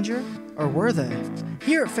John Dillinger? Or were they?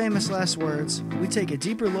 Here at Famous Last Words, we take a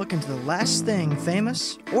deeper look into the last thing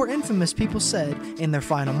famous or infamous people said in their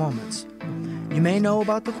final moments. You may know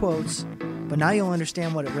about the quotes, but now you'll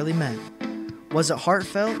understand what it really meant. Was it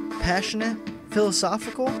heartfelt, passionate,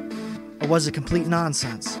 philosophical, or was it complete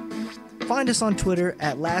nonsense? Find us on Twitter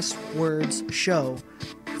at Last Words Show.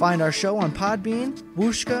 Find our show on Podbean,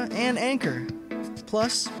 Wooshka, and Anchor.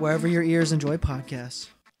 Plus, wherever your ears enjoy podcasts.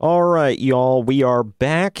 All right, y'all, we are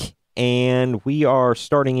back, and we are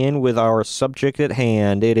starting in with our subject at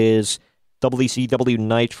hand. It is WCW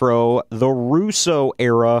Nitro, the Russo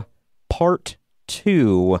Era, Part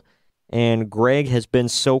 2. And Greg has been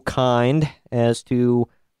so kind as to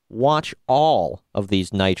watch all of these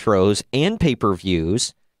Nitros and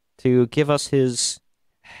pay-per-views to give us his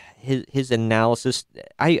analysis.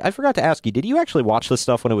 I forgot to ask you, did you actually watch this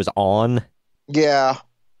stuff when it was on? Yeah,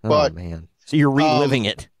 but oh man, so you're reliving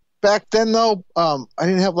it. Back then, though, I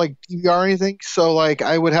didn't have like DVR or anything, so like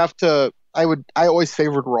I always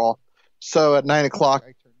favored Raw. So at 9 o'clock,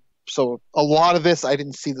 So a lot of this I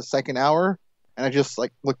didn't see the second hour, and I just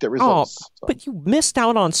like looked at results. So. But you missed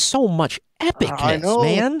out on so much epicness,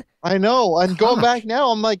 man. I know. And going back now,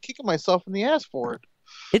 I'm like kicking myself in the ass for it.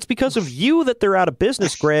 It's because of you that they're out of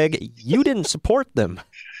business, Greg. You didn't support them.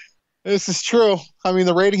 This is true. I mean,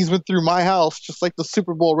 the ratings went through my house, just like the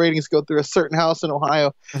Super Bowl ratings go through a certain house in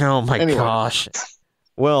Ohio. Oh my gosh.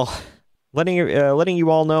 Well, letting you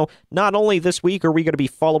all know, not only this week are we going to be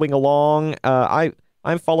following along.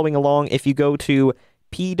 I'm following along. If you go to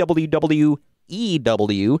pwwew.net,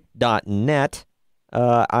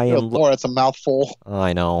 I am. Lord, that's a mouthful.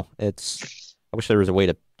 I know. I wish there was a way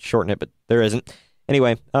to shorten it, but there isn't.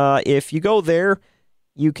 Anyway, if you go there,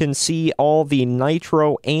 you can see all the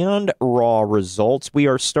Nitro and Raw results. We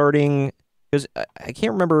are starting, because I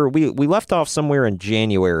can't remember, we left off somewhere in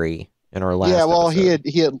January in our last episode. he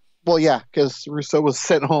had because Russo was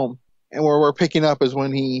sent home, and where we're picking up is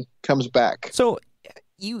when he comes back. So,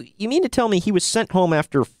 you mean to tell me he was sent home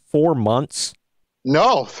after 4 months?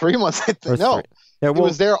 No, 3 months. No. Yeah, he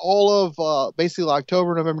was there all of basically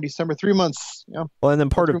October, November, December, 3 months. Yeah. Well, and then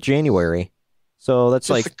part of January. So that's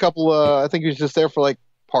just like a couple. I think he was just there for like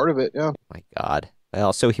part of it. Yeah. My God.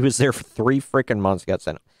 Well, so he was there for 3 freaking months. Got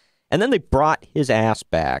sent, and then they brought his ass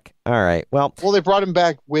back. All right. Well, they brought him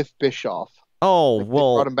back with Bischoff. Oh, they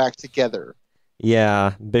brought him back together.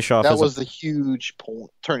 Yeah, Bischoff. That was the huge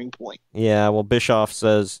turning point. Yeah. Well, Bischoff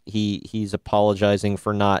says he's apologizing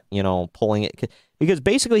for not pulling it, because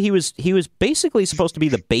basically he was basically supposed to be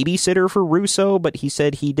the babysitter for Russo, but he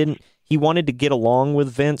said he wanted to get along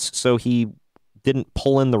with Vince, so he didn't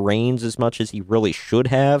pull in the reins as much as he really should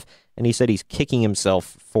have, and he said he's kicking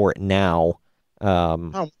himself for it now.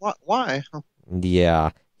 Why? Yeah,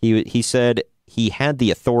 he said he had the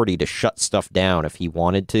authority to shut stuff down if he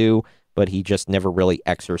wanted to, but he just never really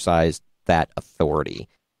exercised that authority.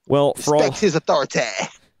 Well, respect his authority.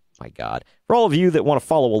 My God. For all of you that want to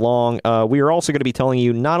follow along, we are also going to be telling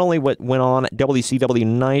you not only what went on at WCW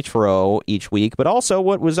Nitro each week, but also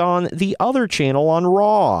what was on the other channel on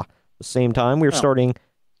Raw. The same time, we are starting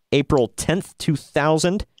April 10th,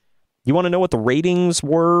 2000. You want to know what the ratings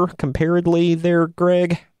were comparatively there,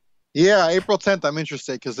 Greg? Yeah, April 10th. I'm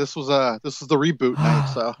interested because this was the reboot night.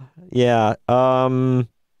 So yeah,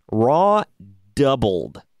 Raw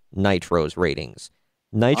doubled Nitro's ratings.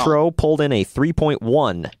 Nitro pulled in a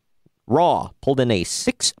 3.1. Raw pulled in a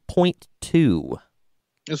 6.2.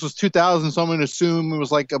 This was 2000, so I'm going to assume it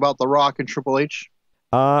was like about The Rock and Triple H.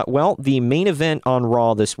 Well, the main event on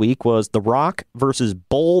Raw this week was The Rock versus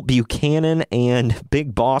Bull Buchanan and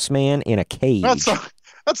Big Boss Man in a cage.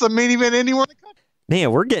 That's a main event anywhere in the country.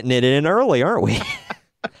 Man, we're getting it in early, aren't we?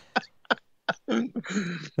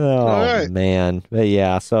 Oh, man. But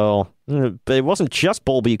yeah, so but it wasn't just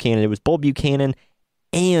Bull Buchanan. It was Bull Buchanan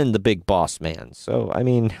and the Big Boss Man. So, I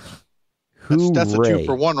mean, that's a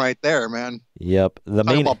 2-for-1 right there, man. Yep.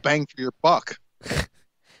 Talking about bang for your buck.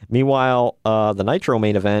 Meanwhile, the Nitro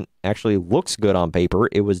main event actually looks good on paper.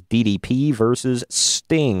 It was DDP versus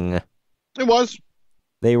Sting. It was.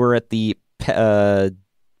 They were at the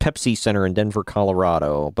Pepsi Center in Denver,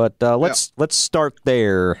 Colorado. But let's start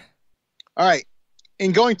there. All right.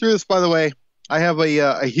 In going through this, by the way, I have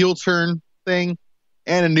a heel turn thing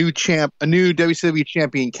and a new WCW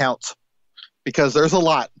champion count because there's a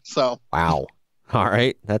lot. So wow. All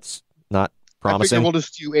right, that's not promising. I think we'll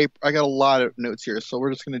just do April. I got a lot of notes here, so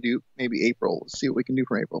we're just going to do maybe April. Let's see what we can do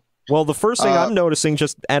from April. Well, the first thing I'm noticing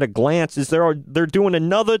just at a glance is they're doing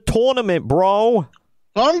another tournament, bro.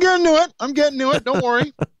 I'm getting to it. Don't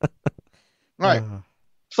worry. All right.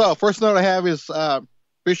 So first note I have is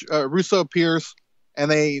Russo appears, and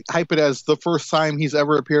they hype it as the first time he's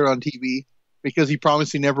ever appeared on TV because he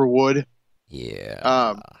promised he never would.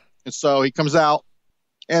 Yeah. And so he comes out,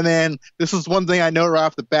 and then this is one thing I know right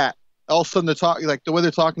off the bat. All of a sudden, the way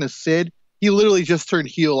they're talking to Sid, he literally just turned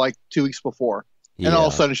heel like 2 weeks before, and all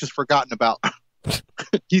of a sudden it's just forgotten about.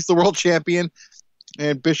 He's the world champion,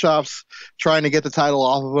 and Bischoff's trying to get the title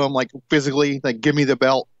off of him, like physically, like give me the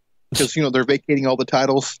belt, because they're vacating all the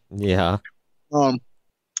titles. Yeah. 2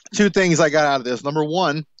 things I got out of this. Number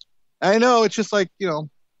 1, I know it's just like a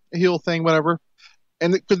heel thing, whatever,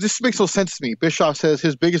 and because this makes no sense to me. Bischoff says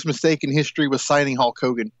his biggest mistake in history was signing Hulk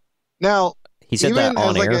Hogan. Now he said that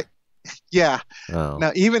on air. Yeah. Oh.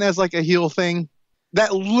 Now, even as like a heel thing,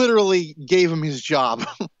 that literally gave him his job.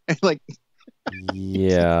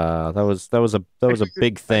 Yeah, that was a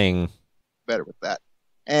big thing. Better with that,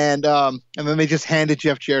 and then they just handed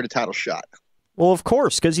Jeff Jarrett a title shot. Well, of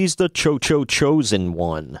course, because he's the chosen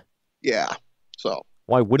one. Yeah. So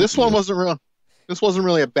why would this one wasn't real? This wasn't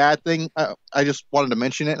really a bad thing. I just wanted to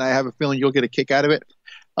mention it, and I have a feeling you'll get a kick out of it.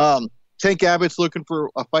 Tank Abbott's looking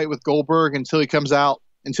for a fight with Goldberg until he comes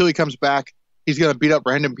back. He's going to beat up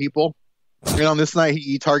random people. And on this night,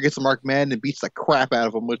 he targets Mark Madden and beats the crap out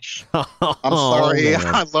of him, which I'm sorry,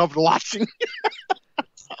 I loved watching.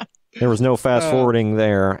 There was no fast forwarding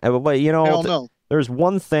there. But, there's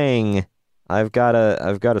one thing I've got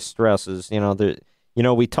to stress is, we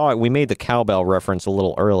made the cowbell reference a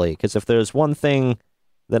little early, because if there's one thing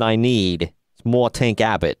that I need, it's more Tank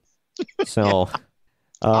Abbott. So,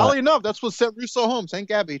 oddly enough, that's what sent Russo home. Tank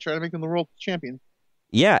Abbott, trying to make him the world champion.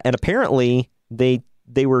 Yeah, and apparently they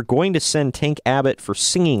were going to send Tank Abbott for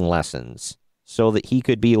singing lessons so that he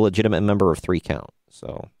could be a legitimate member of 3 Count.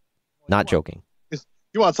 So, not joking.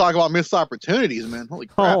 You want to talk about missed opportunities, man? Holy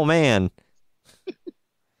crap! Oh man.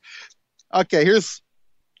 Okay, here's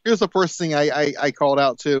the first thing I called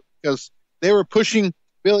out to, because they were pushing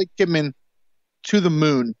Billy Kidman to the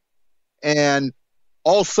moon, and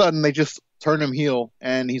all of a sudden they just turned him heel,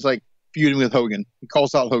 and he's like feuding with Hogan. He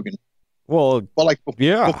calls out Hogan. Well, but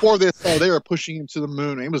before this, they were pushing him to the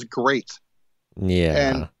moon. It was great.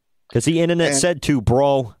 Yeah, because the internet said to,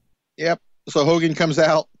 bro. Yep. So Hogan comes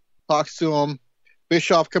out, talks to him.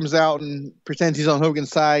 Bischoff comes out and pretends he's on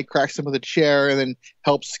Hogan's side, cracks him with a chair, and then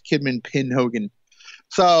helps Kidman pin Hogan.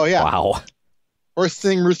 So, yeah. Wow. First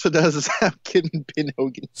thing Russo does is have Kidman pin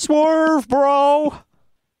Hogan. Swerve, bro!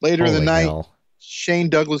 Later in the night, Shane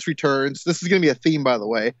Douglas returns. This is going to be a theme, by the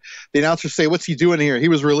way. The announcers say, what's he doing here? He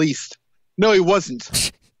was released. No, he wasn't.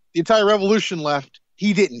 The entire Revolution left.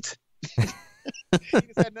 He didn't.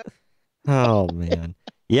 Oh, man.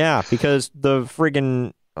 Yeah, because the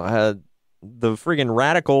friggin'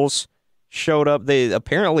 Radicals showed up.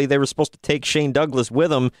 Apparently they were supposed to take Shane Douglas with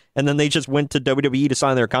them, and then they just went to WWE to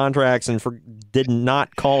sign their contracts and did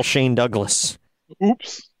not call Shane Douglas.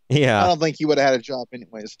 Oops. Yeah. I don't think he would have had a job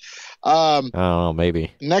anyways. Oh,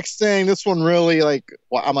 maybe. Next thing, this one really,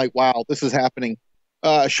 I'm like, wow, this is happening.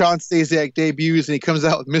 Sean Stasiak debuts, and he comes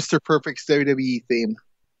out with Mr. Perfect's WWE theme.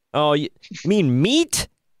 Oh, you mean Meat?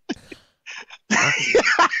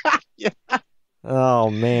 Yeah. Oh,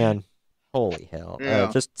 man. Holy hell. Yeah.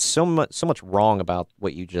 Just so much wrong about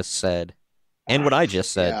what you just said. And what I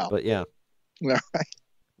just said. Yeah. But yeah. Right.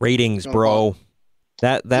 Ratings, bro.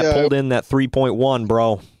 That pulled in that 3.1,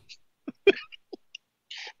 bro.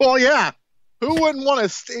 Well, yeah. Who wouldn't want to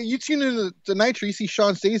stay? You tune into the Nitro, you see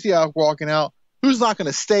Sean Stasiak walking out. Who's not going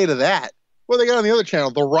to stay to that? What they got on the other channel?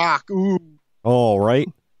 The Rock. Ooh. Oh, right.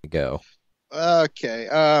 Go. Okay.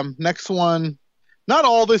 Next one. Not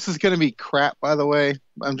all this is going to be crap, by the way.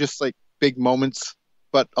 I'm just like big moments,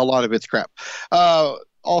 but a lot of it's crap.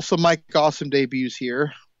 Also, Mike Awesome debuts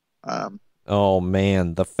here. Oh,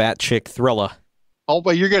 man. The Fat Chick Thriller. Oh,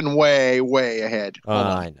 but you're getting way, way ahead.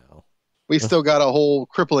 I know. We still got a whole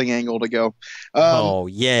crippling angle to go. Oh,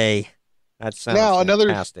 yay. That sounds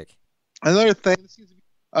fantastic. Another thing,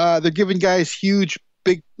 they're giving guys huge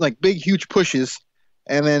pushes,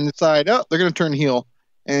 and then decide, they're going to turn heel,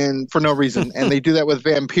 and for no reason. And they do that with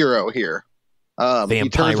Vampiro here. He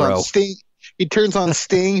turns on Sting. He turns on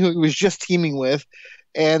Sting, who he was just teaming with,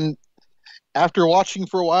 and after watching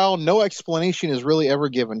for a while, no explanation is really ever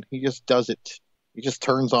given. He just does it. He just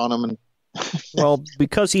turns on him, and well,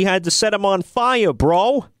 because he had to set him on fire,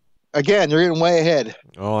 bro. Again, you're getting way ahead.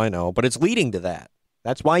 Oh, I know, but it's leading to that.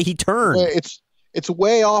 That's why he turned. It's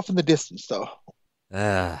way off in the distance, though.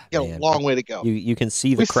 A long way to go. You can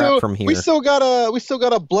see the crap from here. We still got a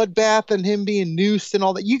bloodbath and him being noosed and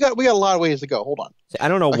all that. We got a lot of ways to go. Hold on. I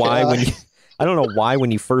don't know why when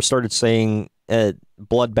you first started saying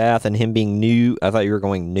bloodbath and him being nude, I thought you were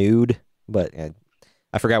going nude, but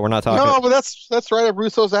I forgot we're not talking. No, but that's right up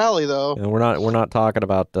Russo's alley, though. We're not talking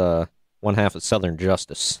about one half of Southern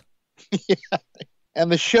Justice. Yeah.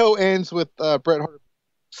 And the show ends with Bret Hart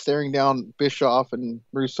staring down Bischoff and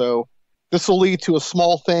Russo. This will lead to a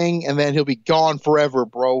small thing, and then he'll be gone forever,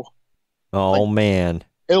 bro. Oh, man.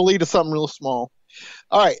 It'll lead to something real small.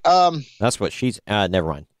 All right. That's what she's... never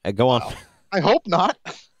mind. Go on. I hope not.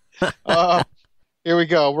 Here we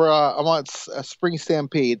go. I'm on Spring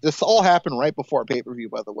Stampede. This all happened right before pay-per-view,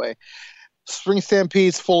 by the way. Spring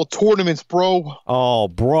Stampede's full of tournaments, bro. Oh,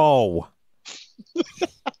 bro.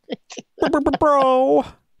 Bro.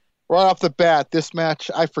 Right off the bat, this match,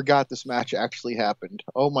 I forgot this match actually happened.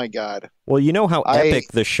 Oh, my God. Well, you know how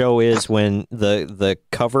epic the show is when the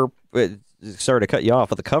cover... Sorry to cut you off,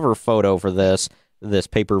 but the cover photo for this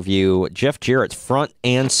pay-per-view, Jeff Jarrett's front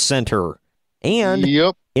and center. And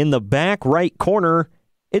in the back right corner,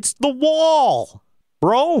 it's the Wall,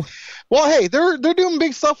 bro. Well, hey, they're doing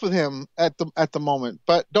big stuff with him at the moment,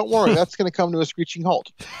 but don't worry, that's going to come to a screeching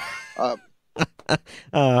halt.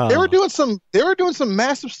 They were doing some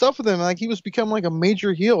massive stuff with him. Like he was becoming like a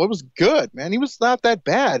major heel. It was good, man. He was not that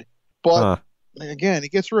bad, but again, he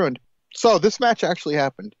gets ruined. So this match actually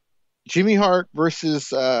happened: Jimmy Hart versus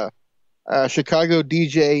Chicago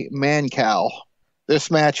DJ Mancow.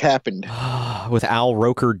 This match happened with Al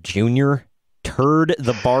Roker Jr., Turd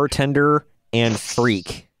the bartender, and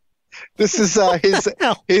Freak. This is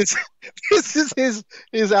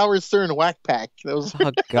his Howard Stern whack pack. Oh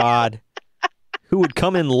God. Who would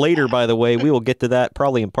come in later, by the way. We will get to that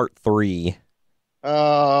probably in part 3.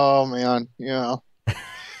 Oh man, yeah.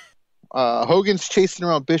 Hogan's chasing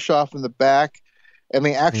around Bischoff in the back, and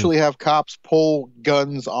they actually have cops pull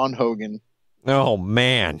guns on Hogan. Oh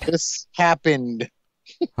man. This happened.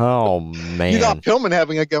 Oh man. You thought Pillman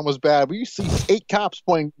having a gun was bad, but you see 8 cops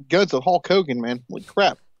pointing guns at Hulk Hogan, man. Holy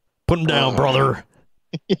crap. Put him down, brother.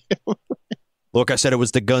 Look, I said it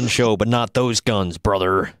was the gun show, but not those guns,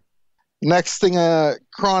 brother. Next thing,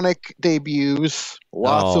 Chronic debuts.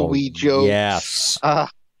 Lots of weed jokes. Yes.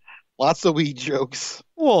 Lots of weed jokes.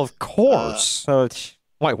 Well, of course.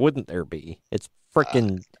 Why wouldn't there be? It's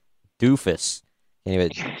frickin' doofus.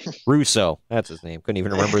 Anyway, Russo. That's his name. Couldn't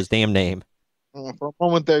even remember his damn name. For a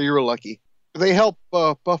moment there, you were lucky. They help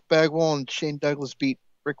Buff Bagwell and Shane Douglas beat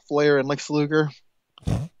Ric Flair and Lex Luger.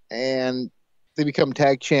 And they become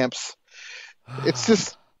tag champs.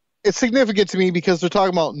 It's significant to me because they're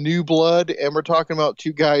talking about new blood, and we're talking about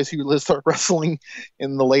 2 guys who start wrestling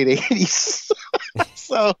in the late 80s.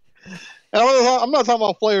 So, I'm not talking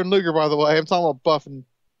about Flair and Luger, by the way. I'm talking about Buff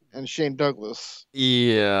and Shane Douglas.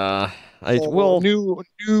 Yeah.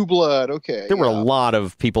 New blood. Okay. There were a lot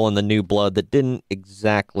of people in the new blood that didn't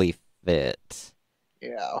exactly fit.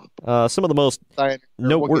 Yeah. Some of the most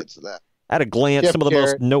noteworthy. At a glance, some of the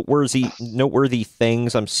most noteworthy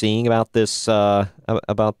things I'm seeing about this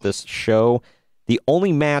show. The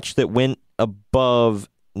only match that went above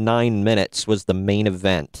 9 minutes was the main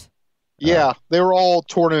event. Yeah, they were all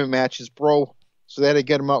tournament matches, bro. So they had to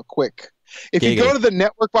get them out quick. If you go to the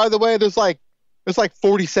network, by the way, there's like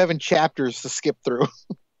 47 chapters to skip through.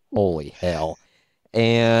 Holy hell!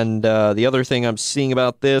 And the other thing I'm seeing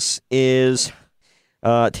about this is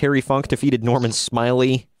Terry Funk defeated Norman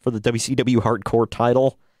Smiley for the WCW Hardcore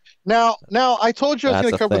title. Now, I told you I was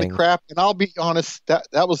going to cover the crap, and I'll be honest, that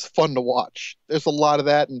was fun to watch. There's a lot of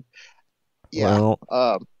that, and yeah.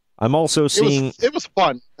 Well, I'm also seeing... It was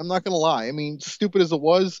fun. I'm not going to lie. I mean, stupid as it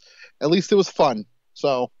was, at least it was fun.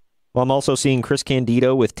 So... Well, I'm also seeing Chris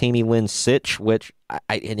Candido with Tammy Lynn Sitch, which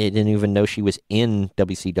I didn't even know she was in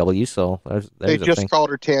WCW, so they just called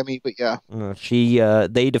her Tammy, but yeah. He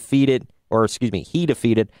defeated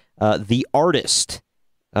The Artist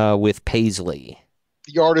with Paisley.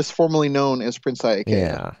 The Artist formerly known as Prince Iaukea.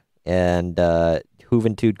 Yeah. And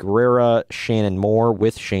Juventud Guerrera, Shannon Moore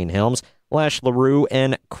with Shane Helms, Lash LaRue,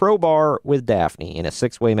 and Crowbar with Daphne in a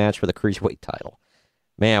 6-way match for the Cruiserweight title.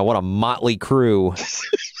 Man, what a motley crew.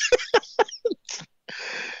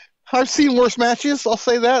 I've seen worse matches. I'll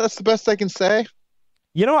say that. That's the best I can say.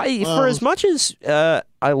 You know, for as much as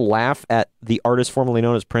I laugh at The Artist formerly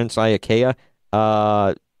known as Prince Iaukea,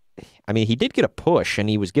 I mean, he did get a push, and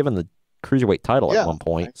he was given the Cruiserweight title at one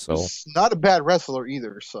point. So he's not a bad wrestler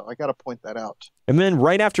either, so I got to point that out. And then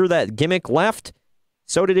right after that gimmick left,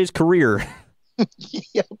 so did his career.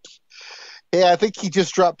 Yep. Yeah, I think he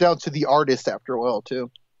just dropped down to The Artist after a while,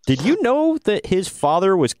 too. Did you know that his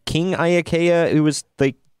father was King Iaukea, who was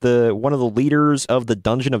the one of the leaders of the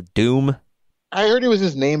Dungeon of Doom? I heard it was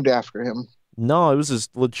just named after him. No, it was his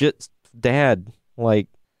legit dad. Like,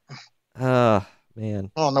 man.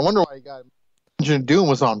 Oh, no wonder why he got him. Dungeon of Doom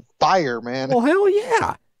was on fire, man. Well, hell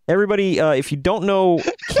yeah. Everybody, if you don't know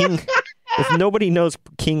King... If nobody knows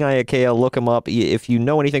King Iaukea, look him up. If you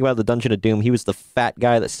know anything about the Dungeon of Doom, he was the fat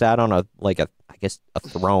guy that sat on a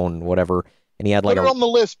throne, whatever, and he had like Put it on the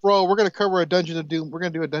list, bro. We're gonna cover a Dungeon of Doom. We're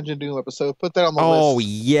gonna do a Dungeon of Doom episode. Put that on the list. Oh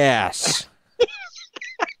yes.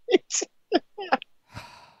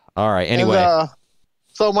 All right. Anyway, and,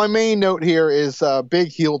 so my main note here is big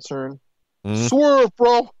heel turn. Swerve,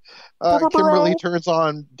 bro. Kimberly turns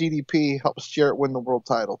on DDP, helps Jarrett win the world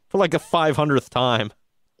title for like the 500th time.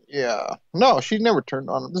 Yeah. No, she never turned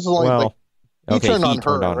on him. This is only he turned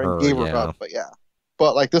on her, gave her up, but yeah.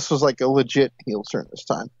 But like this was like a legit heel turn this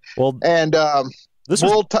time. Well, and this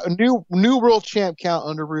new world champ count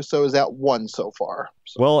under Russo is at 1 so far.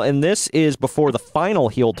 So. Well, and this is before the final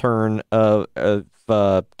heel turn of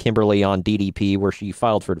Kimberly on DDP, where she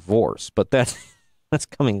filed for divorce. But that's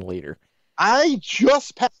coming later. I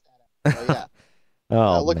just passed that out. So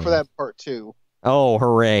yeah. Look for that part 2. Oh,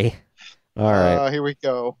 hooray! All right, here we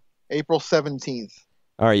go. April 17th.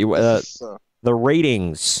 All right, the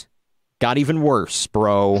ratings. got even worse,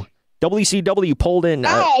 bro. WCW pulled in...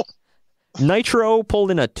 Nitro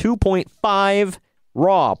pulled in a 2.5.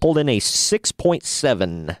 Raw pulled in a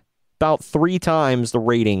 6.7. About 3 times the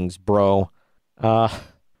ratings, bro.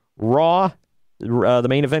 Raw, the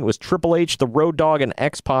main event was Triple H, the Road Dogg, and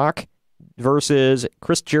X-Pac versus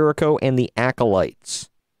Chris Jericho and the Acolytes.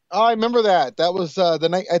 Oh, I remember that. That was the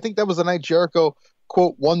night. I think that was the night Jericho,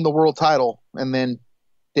 quote, won the world title and then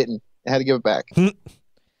didn't. They had to give it back. That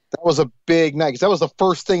was a big night because that was the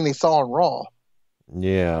first thing they saw on Raw.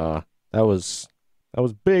 Yeah, that was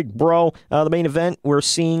big, bro. The main event we're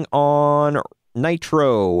seeing on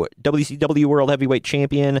Nitro, WCW World Heavyweight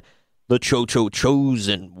Champion, the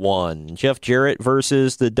Chosen One, Jeff Jarrett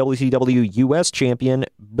versus the WCW US Champion,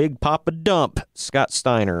 Big Papa Dump, Scott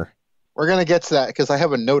Steiner. We're gonna get to that because I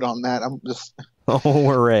have a note on that. I'm just oh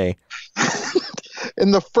hooray!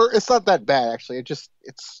 In the first, it's not that bad actually. It's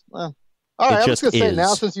all right. I'm just gonna say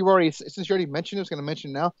now since you already mentioned it, I was gonna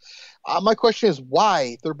mention now. My question is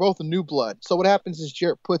why they're both new blood. So what happens is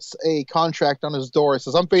Jarrett puts a contract on his door. It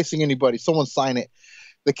says, "I'm facing anybody. Someone sign it."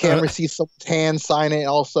 The camera sees someone's hand sign it, and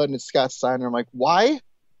all of a sudden it's Scott Steiner. I'm like, why?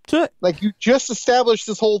 Like, you just established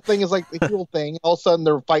this whole thing as like the heel thing. All of a sudden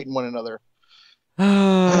they're fighting one another.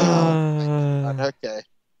 Okay.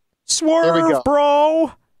 Swerve,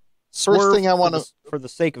 bro. Swerve first thing I want to, for the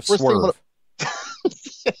sake of swerve.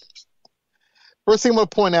 First thing I'm going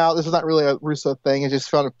to point out, this is not really a Russo thing. I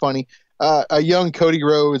just found it funny. A young Cody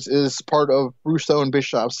Rhodes is part of Russo and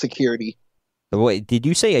Bischoff's security. Wait, did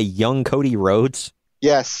you say a young Cody Rhodes?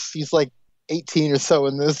 Yes, he's like 18 or so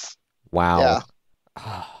in this. Wow.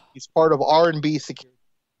 Yeah. He's part of R&B security.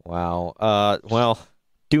 Wow. Well,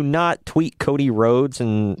 do not tweet Cody Rhodes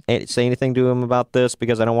and say anything to him about this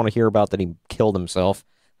because I don't want to hear about that he killed himself.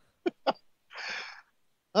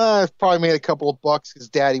 Probably made a couple of bucks because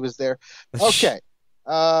Daddy was there. Okay.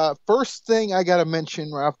 First thing I got to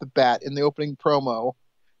mention right off the bat in the opening promo,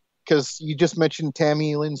 because you just mentioned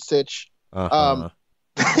Tammy Lynn Sitch. I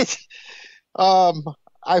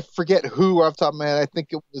forget who off the top of my head. I think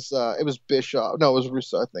it was Bischoff. No, it was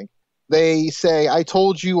Russo, I think. They say, "I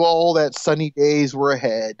told you all that sunny days were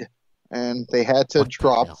ahead," and they had to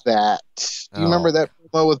drop that. Do you remember that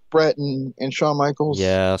promo with Brett and Shawn Michaels?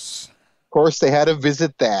 Yes. Of course, they had to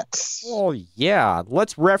visit that. Oh, yeah.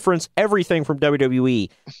 Let's reference everything from WWE.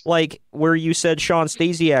 Like where you said Shawn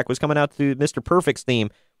Stasiak was coming out to Mr. Perfect's theme.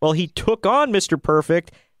 Well, he took on Mr.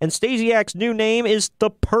 Perfect, and Stasiak's new name is The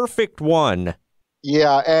Perfect One.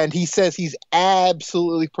 Yeah, and he says he's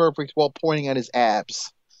absolutely perfect while pointing at his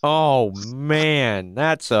abs. Oh, man.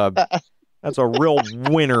 That's a real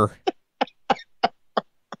winner.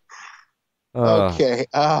 Okay.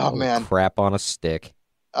 Oh, man. Crap on a stick.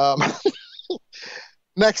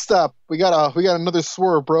 Next up, we got another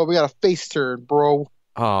swerve, bro. We got a face turn, bro.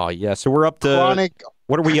 Oh yeah, so we're up to Chronic.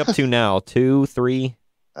 What are we up to now? 2, 3?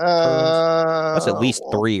 That's at least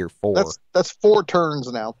 3 or 4. That's 4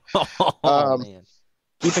 turns now. Oh man,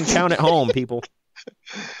 keeping count at home, people.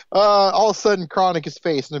 All of a sudden, Chronic is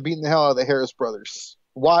face, and they're beating the hell out of the Harris brothers.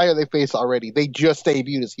 Why are they face already? They just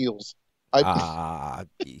debuted as heels.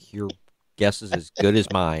 Your guess is as good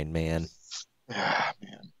as mine, man. Man.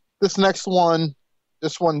 This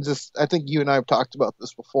one just, I think you and I have talked about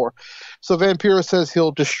this before. So Vampiro says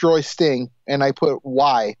he'll destroy Sting, and I put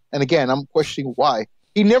why. And again, I'm questioning why.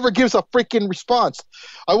 He never gives a freaking response.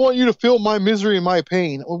 I want you to feel my misery and my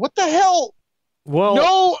pain. What the hell? Well,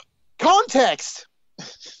 no context.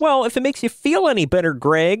 Well, if it makes you feel any better,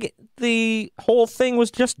 Greg, the whole thing was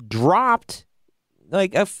just dropped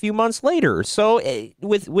like a few months later. So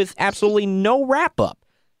with absolutely no wrap up.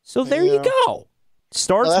 So there you go.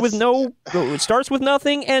 Starts with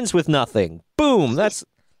nothing, ends with nothing. Boom. That's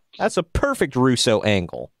a perfect Russo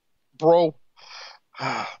angle. Bro.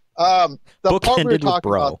 The Book part we were ended with talking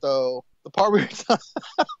bro. about though, the part we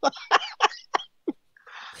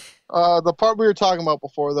were talking about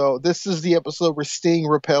before though, this is the episode where Sting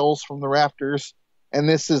repels from the rafters, and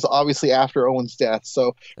this is obviously after Owen's death.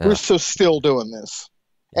 So Russo's still doing this.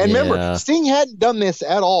 And remember, Sting hadn't done this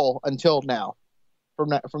at all until now. From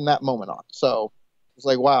that moment on. So it's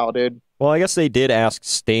like, wow, dude. Well, I guess they did ask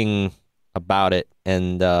Sting about it,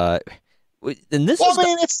 and this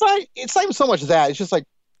it's not even so much that. It's just like,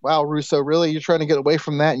 wow, Russo, really? You're trying to get away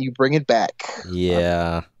from that and you bring it back.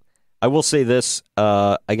 Yeah. I will say this,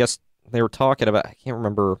 I guess they were talking about, I can't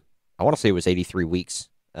remember, I want to say it was 83 weeks,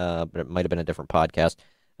 but it might have been a different podcast.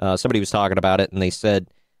 Somebody was talking about it, and they said,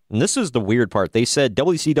 and this is the weird part, they said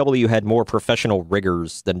WCW had more professional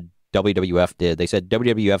riggers than WWF did. They said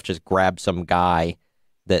WWF just grabbed some guy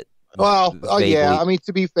that Well, vaguely. yeah. I mean,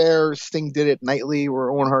 to be fair, Sting did it nightly, where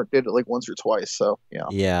Owen Hart did it like once or twice. So, yeah.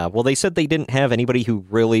 Yeah. Well, they said they didn't have anybody who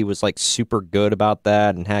really was like super good about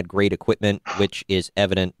that and had great equipment, which is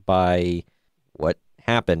evident by what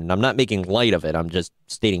happened. And I'm not making light of it. I'm just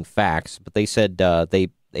stating facts. But they said they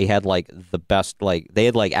had like the best, like they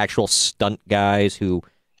had like actual stunt guys who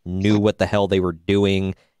knew what the hell they were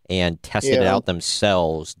doing and tested it out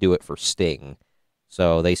themselves, do it for Sting.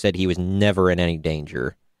 So they said he was never in any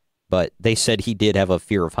danger. But they said he did have a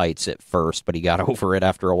fear of heights at first, but he got over it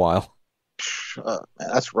after a while. Man,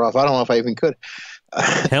 that's rough. I don't know if I even could.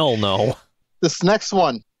 Hell no. This next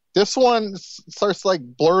one. This one starts to like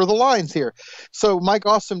blur the lines here. So Mike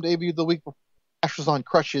Awesome debuted the week before. Nash was on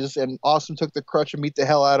crutches, and Awesome took the crutch and beat the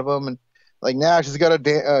hell out of him. And like Nash has got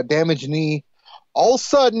a damaged knee. All of a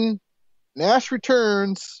sudden, Nash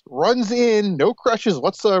returns, runs in, no crutches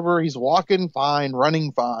whatsoever. He's walking fine,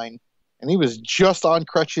 running fine. And he was just on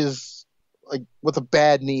crutches, like with a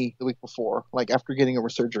bad knee the week before, like after getting over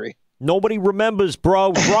surgery. Nobody remembers,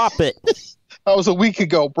 bro. Drop it. That was a week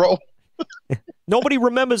ago, bro. Nobody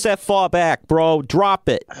remembers that far back, bro. Drop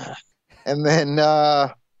it. And then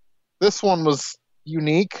this one was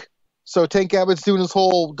unique. So Tank Abbott's doing his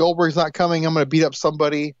whole Goldberg's not coming, I'm going to beat up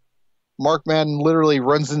somebody. Mark Madden literally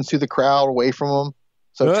runs into the crowd away from him.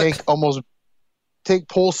 So Tank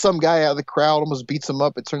pulls some guy out of the crowd, almost beats him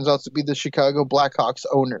up. It turns out to be the Chicago Blackhawks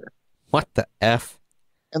owner. What the F?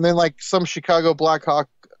 And then like some Chicago Blackhawk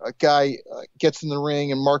guy gets in the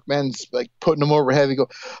ring, and Mark Madden's like putting him over heavy. Go,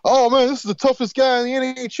 oh man, this is the toughest guy in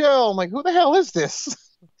the NHL. I'm like, who the hell is this?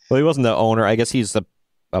 Well, he wasn't the owner. I guess he's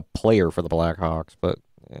a player for the Blackhawks, but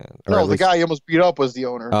no, the guy he almost beat up was the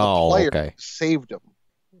owner. Oh, the player okay. Saved him.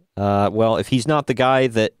 Well, if he's not the guy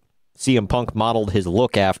that CM Punk modeled his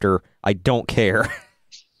look after, I don't care.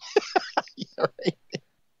 Yeah, right.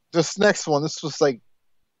 This next one, this was like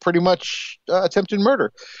pretty much attempted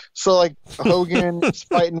murder. So like Hogan's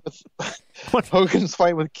fighting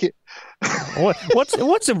with Kid.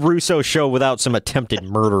 What's a Russo show without some attempted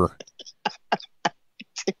murder?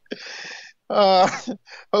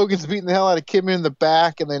 Hogan's beating the hell out of Kidman in the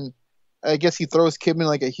back, and then I guess he throws Kidman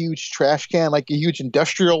like a huge trash can, like a huge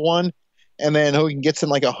industrial one, and then Hogan gets in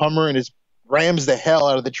like a Hummer and just rams the hell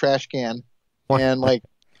out of the trash can. What? And like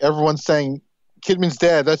everyone's saying, Kidman's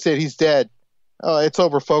dead. That's it. He's dead. Oh, it's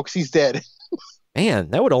over, folks. He's dead. Man,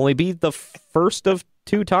 that would only be the first of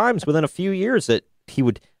 2 times within a few years that he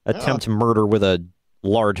would attempt murder with a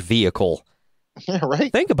large vehicle. Yeah,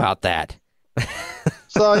 right. Think about that.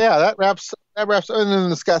 So yeah, that wraps. And then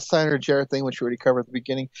the Scott Steiner Jarrett thing, which we already covered at the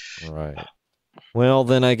beginning. Right. Well,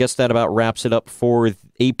 then I guess that about wraps it up for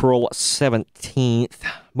April 17th.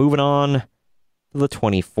 Moving on to the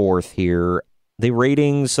 24th here. The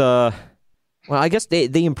ratings, well, I guess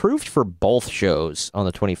they improved for both shows on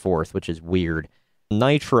the 24th, which is weird.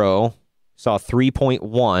 Nitro saw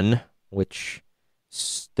 3.1, which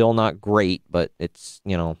still not great, but it's,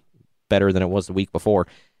 better than it was the week before.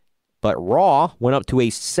 But Raw went up to a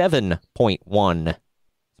 7.1.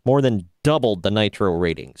 More than doubled the Nitro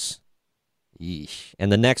ratings. Yeesh.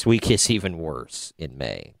 And the next week is even worse in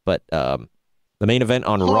May. But the main event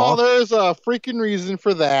on Raw... Oh, there's a freaking reason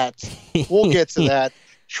for that. We'll get to that.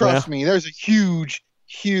 Trust me, there's a huge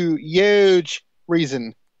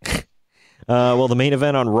reason. Well, the main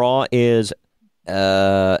event on Raw is...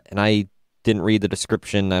 and I didn't read the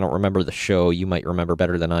description. I don't remember the show. You might remember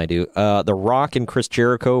better than I do. The Rock and Chris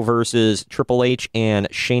Jericho versus Triple H and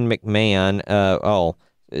Shane McMahon.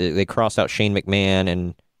 They crossed out Shane McMahon,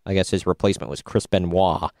 and I guess his replacement was Chris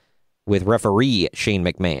Benoit with referee Shane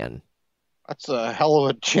McMahon. That's a hell of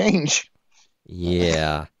a change.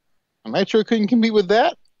 Yeah. Nitro couldn't compete with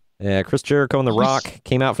that. Yeah, Chris Jericho and The Rock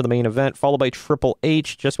came out for the main event, followed by Triple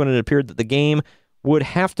H. Just when it appeared that the game would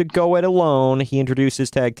have to go it alone, he introduced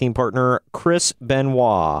his tag team partner, Chris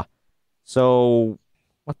Benoit. So,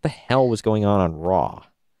 what the hell was going on Raw?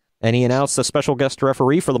 And he announced a special guest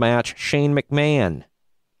referee for the match, Shane McMahon.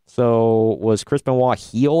 So, was Chris Benoit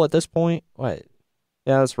heel at this point? What?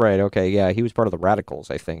 Yeah, that's right. Okay, yeah, he was part of the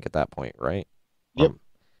Radicals, I think, at that point, right? Yep.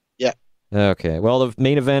 Yeah. Okay, well, the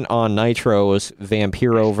main event on Nitro was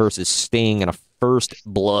Vampiro versus Sting in a first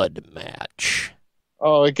blood match.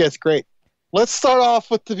 Oh, it gets great. Let's start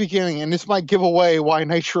off with the beginning, and this might give away why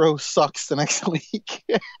Nitro sucks the next week.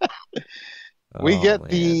 We get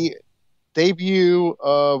the debut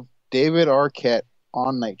of David Arquette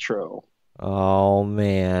on Nitro. Oh,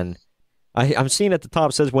 man. I'm seeing at the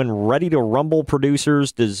top, it says, when Ready to Rumble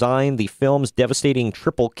producers designed the film's devastating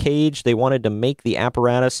triple cage, they wanted to make the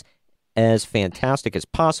apparatus as fantastic as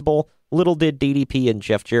possible. Little did DDP and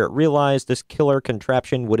Jeff Jarrett realize this killer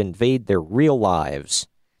contraption would invade their real lives.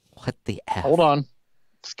 What the F? Hold on.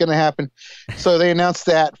 It's going to happen. So they announced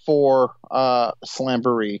that for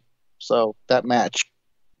Slamboree. So that match.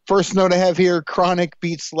 First note I have here, Chronic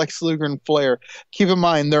beats Lex Luger and Flair. Keep in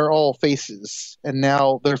mind, they're all faces. And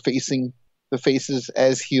now they're facing the faces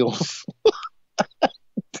as heels.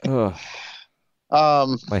 My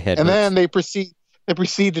head and hurts. then they proceed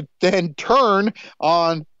to then turn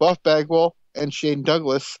on Buff Bagwell and Shane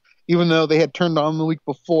Douglas, even though they had turned on the week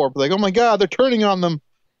before. But like, oh my God, they're turning on them.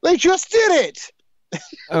 They just did it.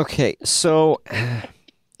 Okay, so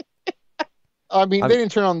I mean, they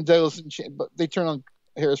didn't turn on Douglas and Shane, but they turned on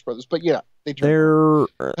Harris Brothers. But yeah, they turned.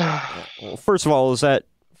 Well, first of all, is that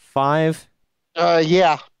 5?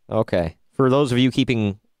 Yeah. Okay. For those of you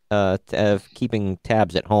keeping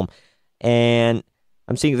tabs at home, and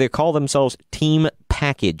I'm seeing they call themselves Team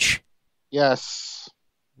Package. Yes.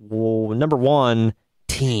 Well, number 1,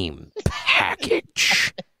 Team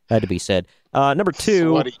Package. Had to be said. Number 2,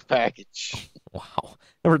 Sweaty package. Wow.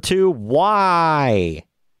 Number 2, why?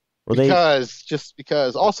 Just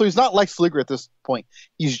because. Also, he's not Lex Luger at this point.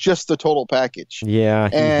 He's just the total package. Yeah,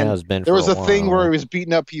 he has been. There was a a thing where he was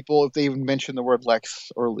beating up people if they even mentioned the word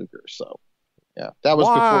Lex or Luger. So, yeah, that was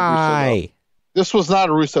before Russo. Though. This was not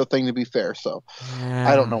a Russo thing, to be fair. So,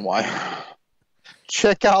 I don't know why.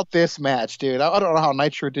 Check out this match, dude. I don't know how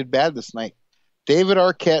Nitro did bad this night. David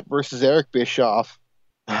Arquette versus Eric Bischoff.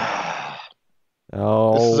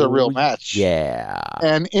 Oh, this is a real match. Yeah.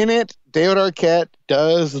 And in it, David Arquette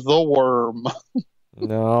does the worm.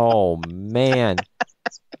 No, man.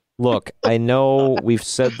 Look, I know we've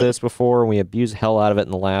said this before and we abused hell out of it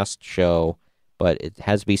in the last show, but it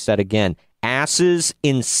has to be said again. Asses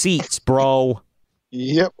in seats, bro.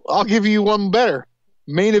 Yep. I'll give you one better.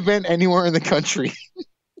 Main event anywhere in the country.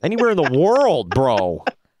 Anywhere in the world, bro.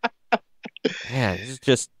 Man, this is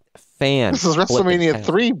just This is WrestleMania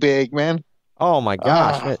 3 big, man. Oh, my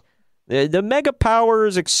gosh. The Mega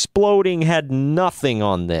Powers exploding had nothing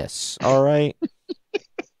on this, all right?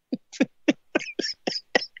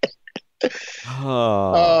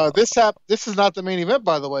 This is not the main event,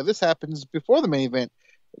 by the way. This happens before the main event.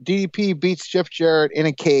 DDP beats Jeff Jarrett in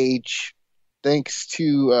a cage thanks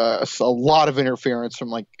to a lot of interference from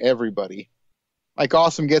like everybody. Mike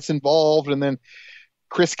Awesome gets involved, and then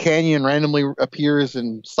Chris Kanyon randomly appears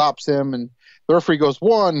and stops him, and the referee goes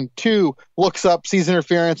 1, 2, looks up, sees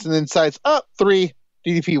interference, and then decides, 3,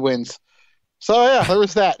 DDP wins. So yeah, there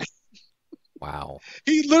was that. Wow.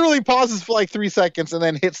 He literally pauses for like 3 seconds and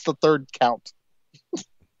then hits the third count.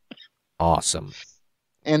 Awesome.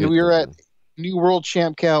 And we are at New World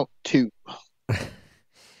Champ count 2.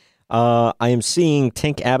 I am seeing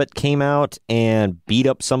Tank Abbott came out and beat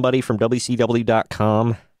up somebody from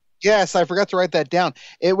WCW.com. Yes, I forgot to write that down.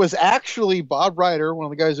 It was actually Bob Ryder, one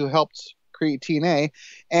of the guys who helped create TNA,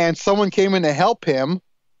 and someone came in to help him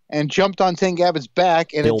and jumped on Tank Abbott's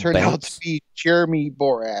back, and Bill it turned out Banks? to be Jeremy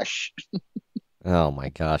Borash. Oh, my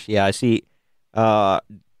gosh. Yeah, I see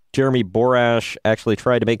Jeremy Borash actually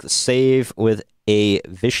tried to make the save with a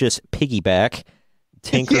vicious piggyback.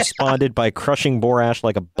 Tank responded by crushing Borash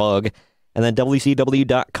like a bug. And then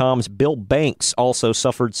WCW.com's Bill Banks also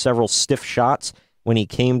suffered several stiff shots when he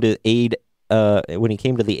came to the aid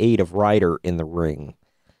of Ryder in the ring.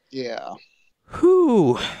 Yeah.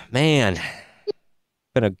 Whew, man.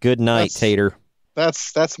 Been a good night, Tater.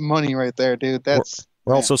 That's money right there, dude.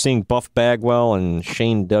 We're also seeing Buff Bagwell and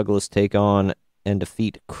Shane Douglas take on and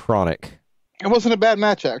defeat Chronic. It wasn't a bad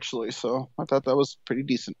match, actually, so I thought that was pretty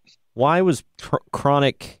decent. Why was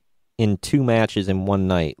Chronic in 2 matches in one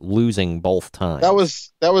night, losing both times? That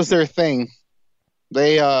was their thing.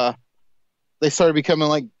 They started becoming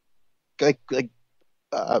like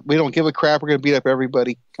we don't give a crap, we're gonna beat up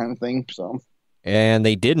everybody kind of thing. So, and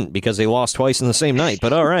they didn't, because they lost twice in the same night.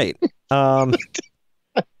 But all right.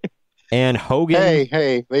 And Hogan.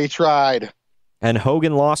 Hey, they tried. And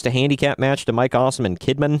Hogan lost a handicap match to Mike Awesome and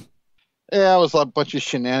Kidman. Yeah, it was a bunch of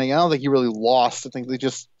shenanigans. I don't think he really lost. I think they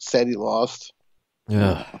just said he lost.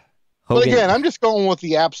 Ugh. But again, I'm just going with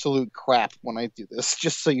the absolute crap when I do this,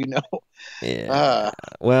 just so you know. Yeah.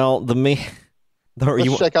 Well, let's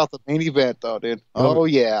check out the main event, though, dude.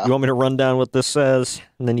 Yeah. You want me to run down what this says,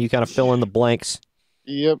 and then you kind of fill in the blanks?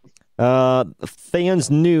 Yep. Fans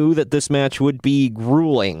knew that this match would be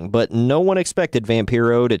grueling, but no one expected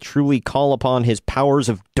Vampiro to truly call upon his powers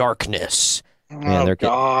of darkness. Man,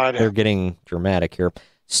 they're getting dramatic here.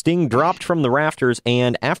 Sting dropped from the rafters,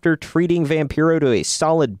 and after treating Vampiro to a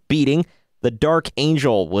solid beating, the Dark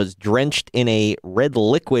Angel was drenched in a red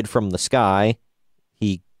liquid from the sky.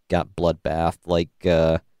 He got bloodbathed like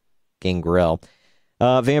Gangrel.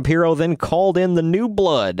 Vampiro then called in the New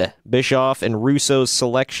Blood. Bischoff and Russo's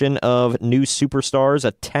selection of new superstars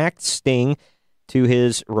attacked Sting to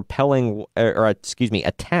his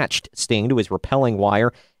attached Sting to his repelling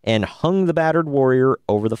wire and hung the battered warrior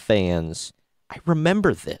over the fans. I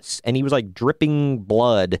remember this, and he was like dripping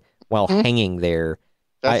blood while hanging there.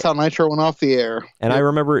 That's how Nitro went off the air. And I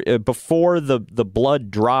remember before the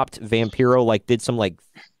blood dropped, Vampiro like did some like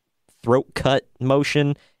throat cut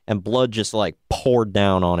motion, and blood just like poured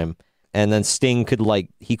down on him. And then Sting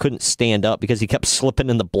he couldn't stand up because he kept slipping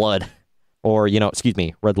in the blood, or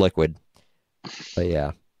red liquid. But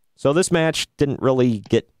yeah, so this match didn't really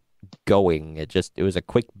get going. It was a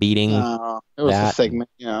quick beating. It was a segment,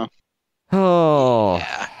 yeah. Oh,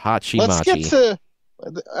 yeah. Hachi Let's Machi. get to.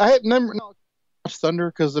 I have never watched Thunder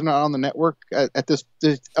because they're not on the network at this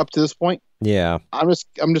up to this point. Yeah, I'm just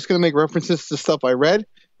gonna make references to stuff I read.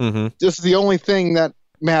 Mm-hmm. This is the only thing that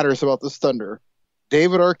matters about this Thunder.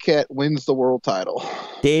 David Arquette wins the world title.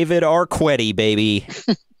 David Arquette, baby.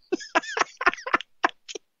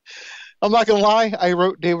 I'm not gonna lie. I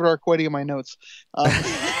wrote David Arquette in my notes.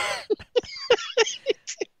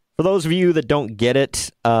 For those of you that don't get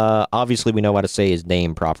it, obviously we know how to say his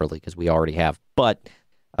name properly because we already have. But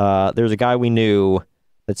there's a guy we knew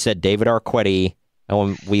that said David Arquette,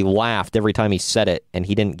 and we laughed every time he said it, and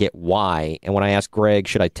he didn't get why. And when I asked Greg,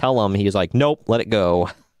 should I tell him, he was like, nope, let it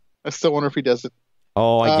go. I still wonder if he does it.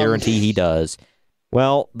 Oh, I guarantee he does.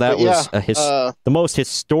 Well, that was the most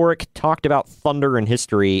historic, talked about Thunder in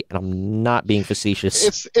history, and I'm not being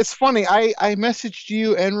facetious. It's funny. I messaged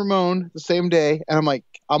you and Ramon the same day, and I'm like,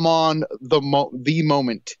 I'm on the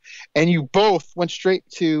moment, and you both went straight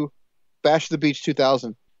to Bash the Beach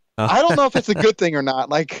 2000. I don't know if it's a good thing or not.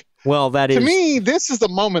 Like, well, to me, this is the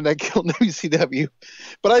moment that killed WCW.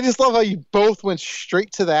 But I just love how you both went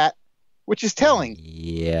straight to that, which is telling.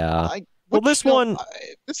 Yeah. This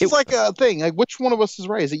is like a thing. Like, which one of us is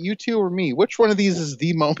right? Is it you two or me? Which one of these is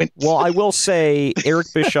the moment? Well, I will say Eric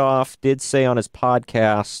Bischoff did say on his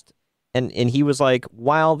podcast, and he was like,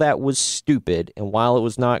 while that was stupid and while it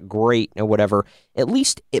was not great or whatever, at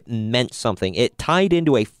least it meant something. It tied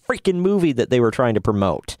into a freaking movie that they were trying to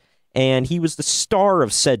promote. And he was the star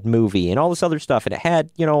of said movie and all this other stuff. And it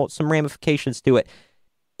had, some ramifications to it.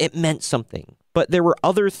 It meant something. But there were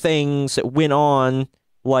other things that went on,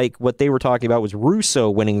 like what they were talking about was Russo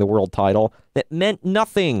winning the world title, that meant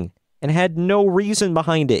nothing and had no reason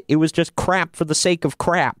behind it. It was just crap for the sake of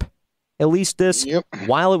crap. At least this,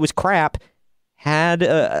 while it was crap, had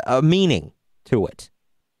a meaning to it,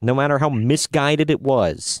 no matter how misguided it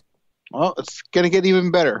was. Well, it's going to get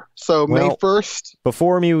even better. So May 1st.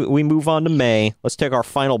 Before we move on to May, let's take our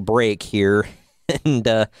final break here. And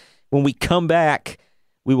when we come back,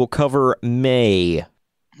 we will cover May.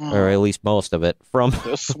 Or at least most of it from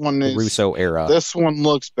the Russo era. This one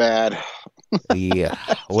looks bad. Yeah.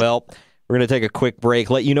 Well, we're going to take a quick break,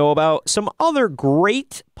 let you know about some other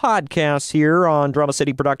great podcasts here on Drama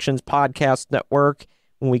City Productions Podcast Network.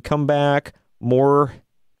 When we come back, more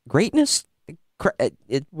greatness?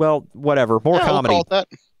 Whatever. More comedy. We'll call it that.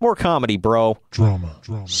 More comedy, bro. Drama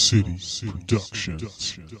City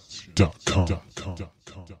Productions.com.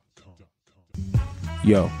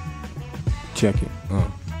 Yo, check it.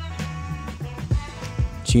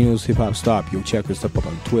 Chino's Hip Hop Stop. Yo, check us up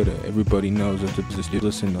on Twitter. Everybody knows that you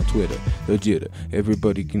listen on Twitter. Legit.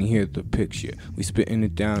 Everybody can hear the picture. We spitting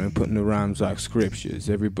it down and putting the rhymes like scriptures.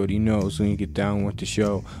 Everybody knows when you get down with the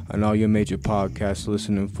show on all your major podcast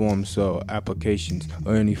listening forms, so applications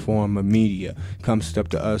or any form of media. Come step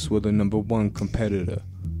to us. We're the #1 competitor.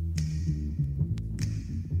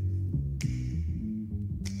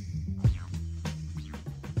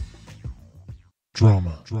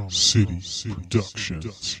 Drama City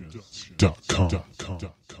Productions.com.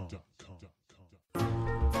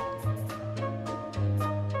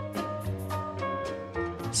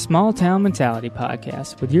 Small Town Mentality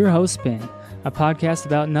Podcast with your host Spin, a podcast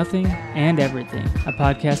about nothing and everything, a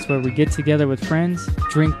podcast where we get together with friends,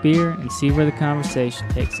 drink beer, and see where the conversation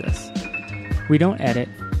takes us. We don't edit,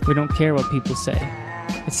 we don't care what people say.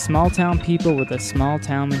 It's small town people with a small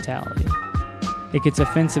town mentality. It gets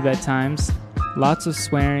offensive at times, lots of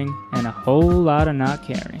swearing, and a whole lot of not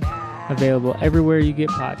caring. Available everywhere you get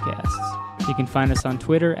podcasts. You can find us on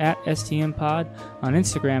Twitter at STMPod, on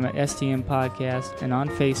Instagram at STMPodcast, and on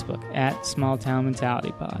Facebook at Small Town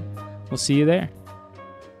Mentality Pod. We'll see you there.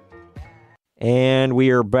 And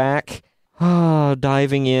we are back,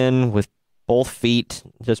 diving in with both feet,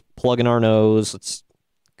 just plugging our nose. Let's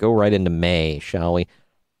go right into May, shall we?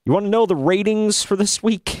 You want to know the ratings for this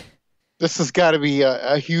week? This has got to be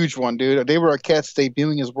a huge one, dude. David Arquette's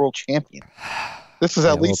debuting as world champion. This is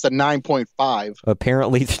at least a 9.5.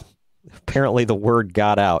 Apparently the word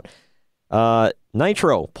got out.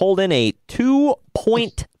 Nitro pulled in a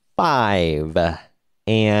 2.5,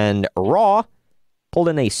 and Raw pulled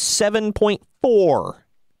in a 7.4.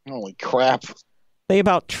 Holy crap. They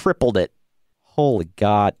about tripled it. Holy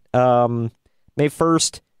God. May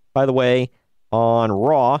 1st, by the way, on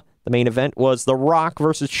Raw, the main event was The Rock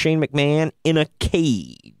versus Shane McMahon in a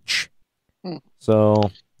cage.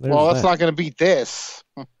 So, that's not going to beat this.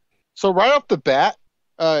 So right off the bat,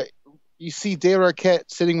 you see Dave Arquette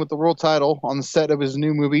sitting with the world title on the set of his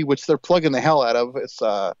new movie, which they're plugging the hell out of. It's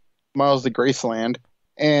Miles to Graceland.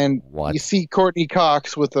 And you see Courtney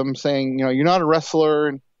Cox with him saying, you're not a wrestler.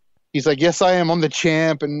 And he's like, yes, I am. I'm the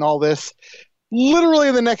champ and all this. Literally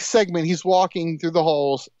in the next segment, he's walking through the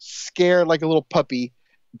halls, scared like a little puppy,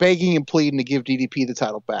 begging and pleading to give DDP the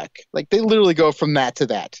title back. Like, they literally go from that to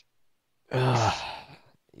that.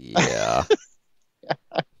 Yeah.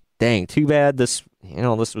 Dang, too bad this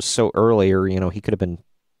was so earlier. He could have been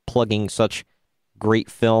plugging such great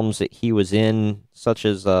films that he was in, such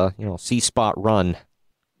as, C-Spot Run.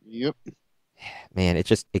 Yep. Man,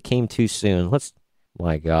 it came too soon.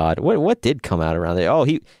 My God, what did come out around there? Oh,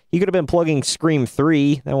 he could have been plugging Scream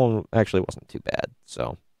 3. That one actually wasn't too bad.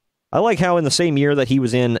 So I like how in the same year that he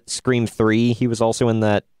was in Scream 3, he was also in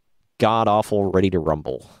that god-awful Ready to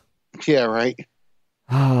Rumble. Yeah, right.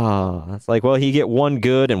 It's like, well, you get one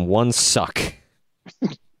good and one suck.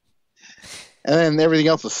 And then everything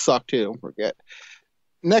else is suck, too. Don't forget.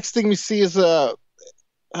 Next thing we see is Sean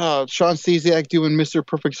Stasiak doing Mr.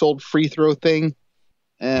 Perfect's old free throw thing.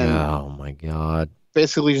 And oh, my God.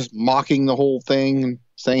 Basically just mocking the whole thing and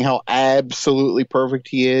saying how absolutely perfect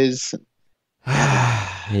he is.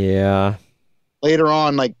 Yeah. Later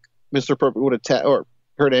on, like, Mr. Perfect would attack, or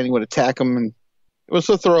Kurt Angle would attack him, and it was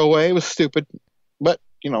a throwaway. It was stupid. But,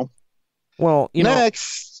 Well,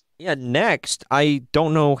 next. Next, I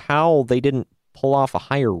don't know how they didn't pull off a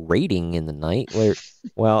higher rating in the night.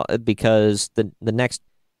 Because the next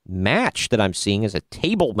match that I'm seeing is a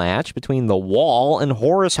table match between The Wall and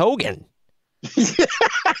Horace Hogan.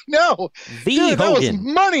 No. Hogan. That was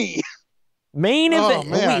money. Main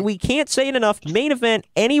event. We can't say it enough. Main event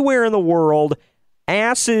anywhere in the world.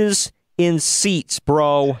 Asses in seats,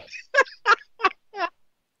 bro.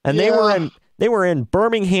 And they were in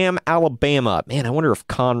Birmingham, Alabama. Man, I wonder if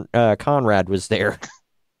Conrad was there.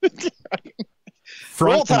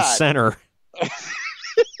 Front and center.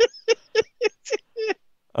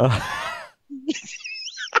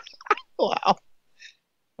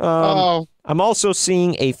 Wow. I'm also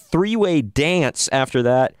seeing a three-way dance after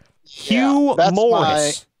that. Hugh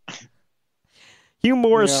Morris,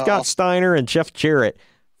 Scott Steiner, and Jeff Jarrett.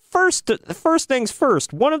 First things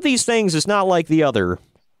first. One of these things is not like the other.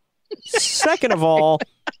 Second of all,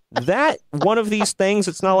 that one of these things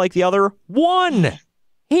that's not like the other won.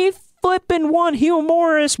 He flipping won. Hugh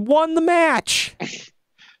Morris won the match.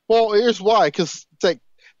 Well, here's why. Because it's like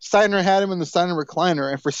Steiner had him in the Steiner recliner,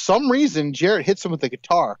 and for some reason, Jarrett hits him with the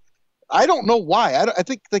guitar. I don't know why. I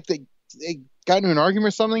think like they got into an argument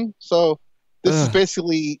or something. So this is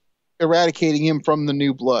basically eradicating him from the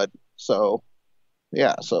new blood. So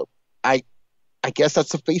yeah. So I guess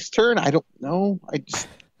that's a face turn. I don't know. I just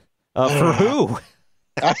for who?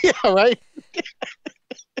 Yeah, right.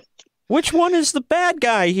 Which one is the bad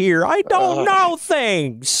guy here? I don't know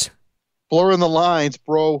things. Blurring the lines,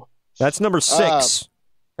 bro. That's number 6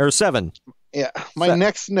 or 7. Yeah. My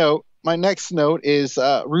next note is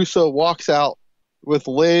Russo walks out with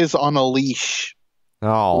Liz on a leash.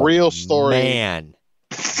 Oh, real story, man.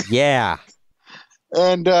 Yeah.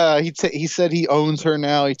 And he said he owns her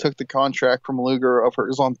now. He took the contract from Luger of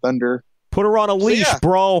hers on Thunder. Put her on a leash,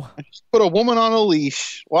 bro. Just put a woman on a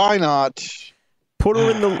leash. Why not? Put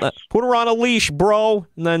her on a leash, bro,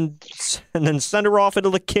 and then send her off into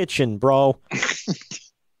the kitchen, bro.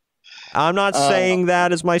 I'm not saying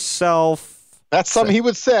that as myself. That's something he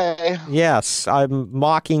would say. Yes, I'm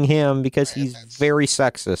mocking him because he's very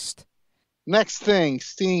sexist. Next thing,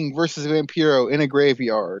 Sting versus Vampiro in a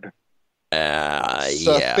graveyard. It's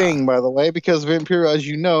a thing, by the way, because Vampiro, as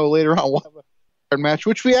you know, later on will have a match,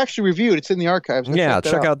 which we actually reviewed. It's in the archives.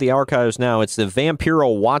 Check out the archives now. It's the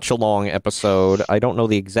Vampiro watch-along episode. I don't know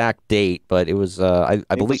the exact date, but it was, I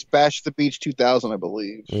believe... was Bash the Beach 2000, I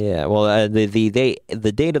believe. Yeah, well, the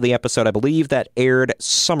date of the episode, I believe that aired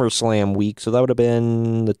SummerSlam week, so that would have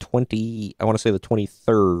been the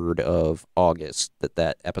 23rd of August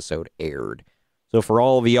that episode aired. So for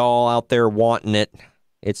all of y'all out there wanting it,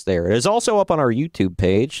 it's there. It is also up on our YouTube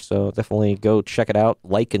page, so definitely go check it out,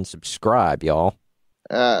 like and subscribe, y'all.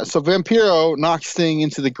 So Vampiro knocks Sting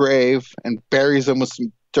into the grave and buries him with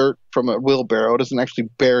some dirt from a wheelbarrow. It doesn't actually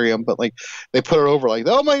bury him, but like they put it over like,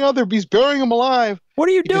 oh my God, he's burying him alive. What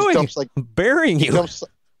are you doing? Dumps, like, burying you?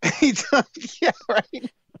 Yeah,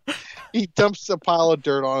 right. He dumps a pile of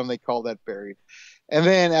dirt on him. They call that buried. And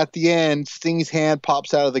then at the end, Sting's hand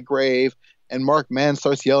pops out of the grave, and Mark Mann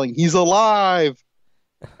starts yelling, "He's alive!"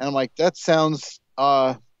 And I'm like, that sounds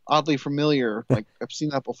oddly familiar. Like I've seen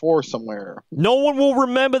that before somewhere. No one will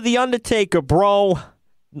remember the Undertaker, bro.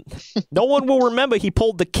 No one will remember he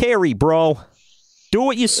pulled the carry, bro.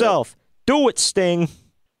 Do it yourself. Do it, Sting.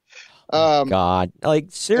 God, like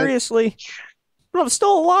seriously, bro, I'm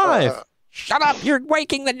still alive. Shut up! You're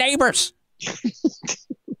waking the neighbors.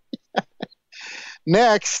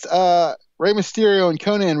 Next, Rey Mysterio and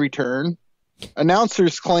Conan return.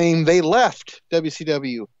 Announcers claim they left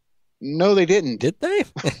WCW. No, they didn't. Did they?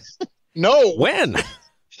 No. When?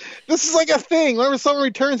 This is like a thing. Whenever someone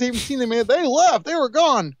returns, they haven't seen them. They left. They were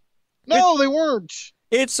gone. No, they weren't.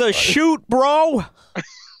 It's a shoot, bro.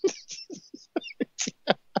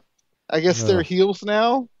 I guess they're heels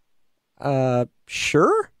now.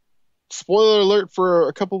 Sure. Spoiler alert for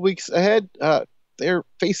a couple weeks ahead. Their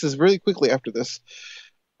faces really quickly after this.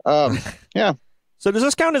 Yeah. So does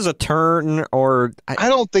this count as a turn, or I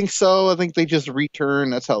don't think so. I think they just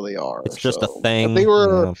return. That's how they are. It's just a thing. They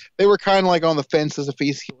were kind of like on the fence as a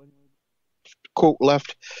face heel. Quote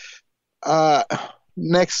left.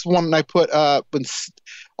 Next one I put when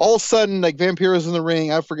all of a sudden like Vampiro's in the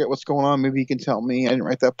ring. I forget what's going on. Maybe you can tell me. I didn't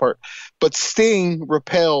write that part. But Sting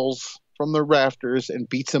repels from the rafters and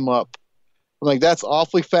beats him up. I'm like, that's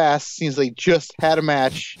awfully fast. Seems they just had a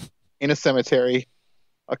match in a cemetery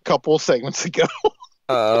a couple of segments ago.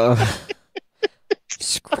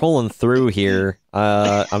 Scrolling through here,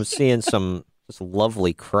 I'm seeing some just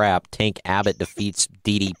lovely crap. Tank Abbott defeats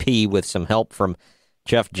DDP with some help from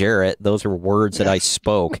Jeff Jarrett. Those are words that I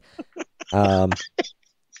spoke.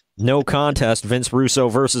 No contest, Vince Russo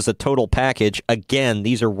versus the Total Package. Again,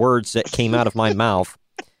 these are words that came out of my mouth.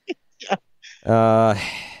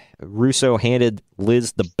 Russo handed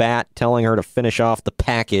Liz the bat, telling her to finish off the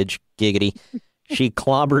package. Giggity. She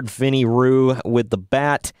clobbered Vinny Rue with the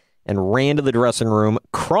bat and ran to the dressing room.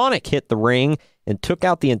 Chronic hit the ring and took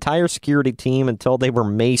out the entire security team until they were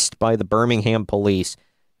maced by the Birmingham police.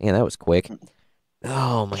 Man, that was quick.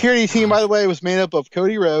 Oh my! Security team, by the way, was made up of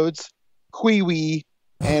Cody Rhodes, Kwee Wee,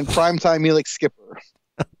 and Primetime Elix Skipper.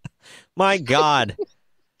 My God.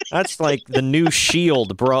 That's like the new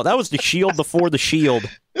Shield, bro. That was the Shield before the Shield.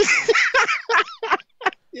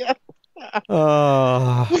 Yeah.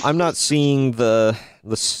 I'm not seeing the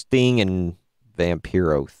Sting and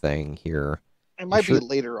Vampiro thing here. It might be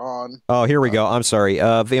later on. Oh, here we go. I'm sorry.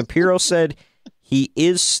 Vampiro said he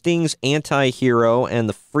is Sting's anti-hero and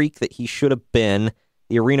the freak that he should have been.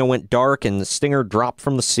 The arena went dark and the Stinger dropped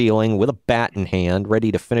from the ceiling with a bat in hand,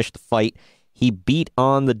 ready to finish the fight. He beat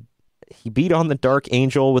on the Dark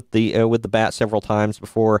Angel with the bat several times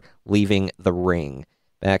before leaving the ring.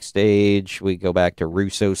 Backstage, we go back to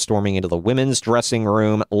Russo storming into the women's dressing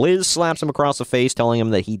room. Liz slaps him across the face, telling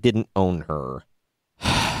him that he didn't own her.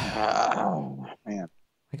 Oh, man.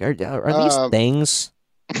 Like, are these things?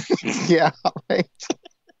 Yeah, right.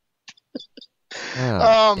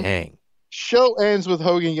 Dang. Show ends with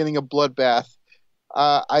Hogan getting a bloodbath.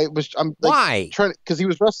 Why? Trying because he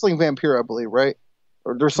was wrestling Vampiro, I believe, right?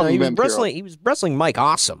 Or there's something. No, he was wrestling Mike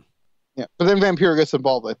Awesome. Yeah, but then Vampiro gets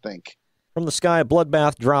involved, I think. From the sky, a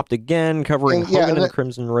bloodbath dropped again, covering Hogan in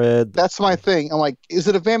crimson red. That's my thing. I'm like, is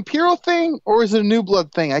it a Vampiro thing or is it a New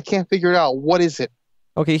Blood thing? I can't figure it out. What is it?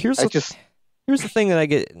 Okay, here's the thing that I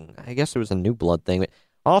get. I guess it was a New Blood thing, but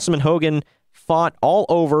Awesome and Hogan fought all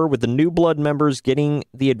over with the New Blood members getting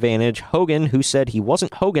the advantage. Hogan, who said he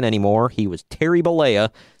wasn't Hogan anymore, he was Terry Bollea,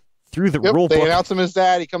 through the rule book. They announce him as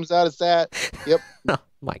that. He comes out as that. Yep. Oh,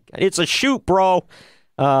 my God. It's a shoot, bro.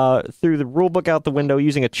 Threw the rule book out the window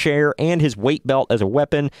using a chair and his weight belt as a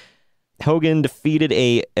weapon. Hogan delivered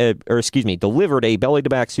a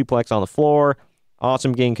belly-to-back suplex on the floor.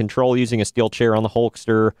 Awesome gained control using a steel chair on the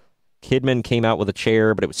Hulkster. Kidman came out with a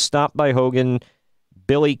chair, but it was stopped by Hogan.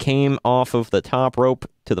 Billy came off of the top rope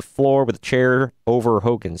to the floor with a chair over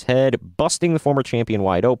Hogan's head, busting the former champion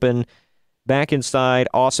wide open. Back inside,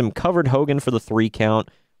 Awesome covered Hogan for the 3 count.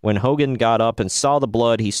 When Hogan got up and saw the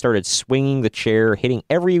blood, he started swinging the chair, hitting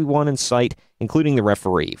everyone in sight, including the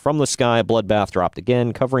referee. From the sky, a bloodbath dropped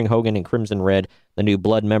again, covering Hogan in crimson red. The New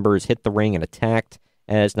Blood members hit the ring and attacked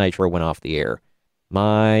as Nitro went off the air.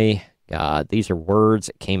 My God, these are words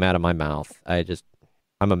that came out of my mouth.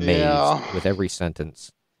 I'm amazed with every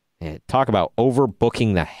sentence. Man, talk about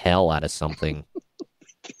overbooking the hell out of something.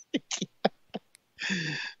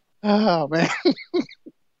 Oh, man.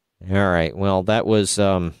 All right. Well, that was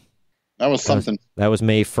something. That was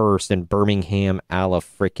May 1st in Birmingham,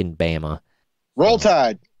 Alabama. Roll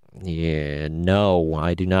Tide. Yeah, no,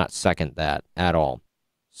 I do not second that at all.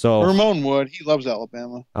 So Ramon would. He loves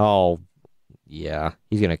Alabama. Oh, yeah.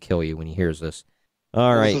 He's going to kill you when he hears this.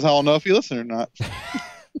 All right. This is how I'll know if you listen or not.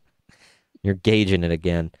 You're gauging it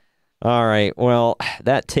again. All right. Well,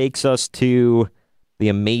 that takes us to the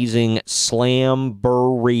amazing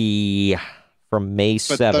Slamboree from May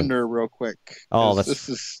 7th. But Thunder real quick. Oh,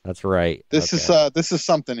 that's right. This is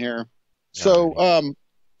something here. So,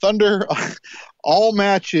 Thunder, all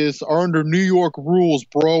matches are under New York rules,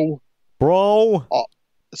 bro.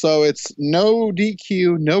 So it's no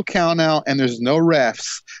DQ, no count out, and there's no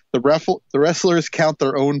refs. The wrestlers count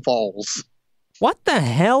their own falls. What the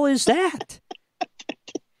hell is that?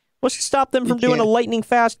 What's to stop them from doing a lightning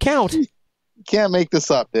fast count? You can't make this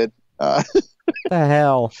up, dude. What the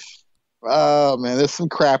hell? Oh, man, there's some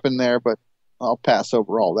crap in there, but I'll pass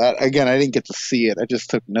over all that. Again, I didn't get to see it. I just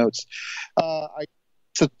took notes.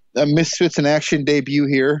 It's a Misfits in Action debut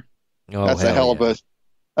here. Oh, that's a hell of a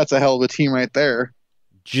team right there.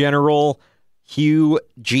 General Hugh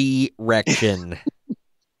G. Rection.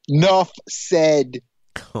 Enough said.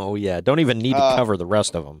 Oh, yeah. Don't even need to cover the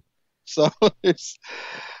rest of them. So there's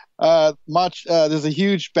a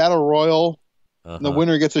huge battle royal. And the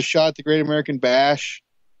winner gets a shot at the Great American Bash.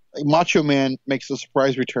 Like, Macho Man makes a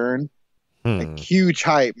surprise return. Like, huge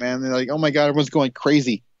hype, man. They're like, oh my God, everyone's going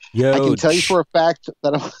crazy. I can tell you for a fact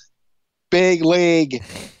that big leg.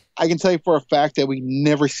 I can tell you for a fact that we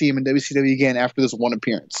never see him in WCW again after this one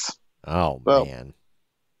appearance. Oh, man.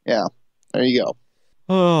 Yeah, there you go.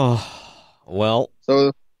 Oh, well.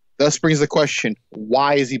 So thus brings the question,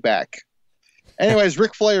 why is he back? Anyways,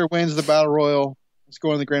 Ric Flair wins the Battle Royal. Let's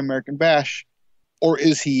go on the Great American Bash. Or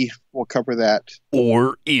is he? We'll cover that.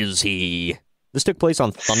 Or is he? This took place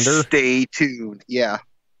on Thunder? Stay tuned. Yeah.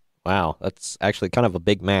 Wow, that's actually kind of a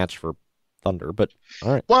big match for Thunder, but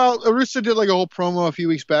all right. Well, Russo did like a whole promo a few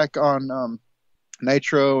weeks back on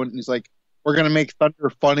Nitro, and he's like, we're going to make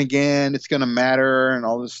Thunder fun again. It's going to matter and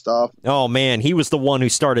all this stuff. Oh, man, he was the one who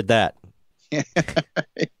started that.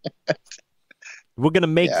 We're going to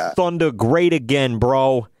make Thunder great again,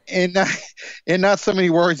 bro. And in not so many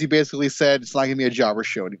words, he basically said it's not going to be a jobber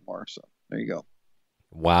show anymore. So there you go.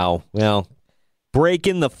 Wow. Well,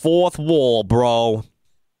 breaking the fourth wall, bro.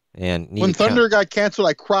 And when Thunder got canceled,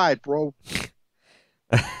 I cried, bro.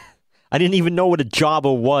 I didn't even know what a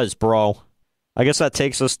jobber was, bro. I guess that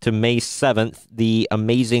takes us to May 7th, the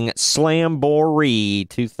amazing Slamboree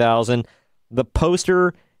 2000. The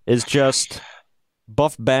poster is just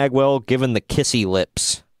Buff Bagwell giving the kissy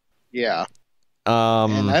lips. Yeah.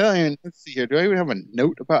 And I don't even, let's see here. Do I even have a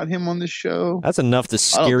note about him on this show? That's enough to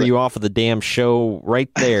scare you off of the damn show right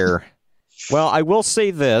there. Well, I will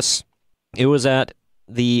say this. It was at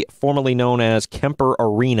the formerly known as Kemper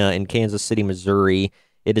Arena in Kansas City, Missouri.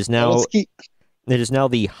 It is now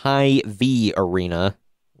the Hy-Vee Arena,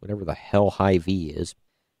 whatever the hell Hy-Vee is.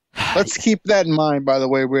 Let's keep that in mind, by the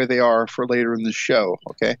way, where they are for later in the show,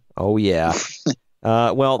 okay? Oh, yeah.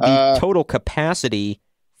 Well, the total capacity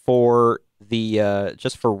for the,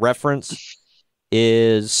 just for reference,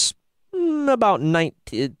 is about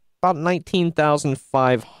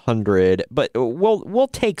 19,500, but we'll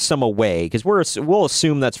take some away because we'll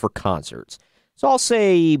assume that's for concerts. So I'll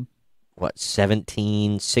say,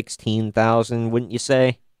 16,000, wouldn't you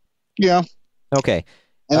say? Yeah. Okay.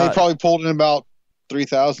 And they probably pulled in about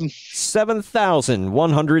 3,000.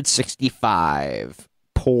 7,165.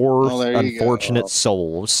 Poor, unfortunate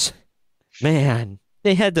souls. Man,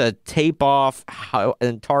 they had to tape off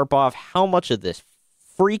and tarp off how much of this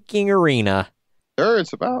freaking arena. Sure,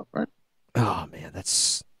 it's about, right? Oh, man,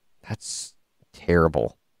 that's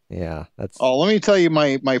terrible. Yeah, that's. Oh, let me tell you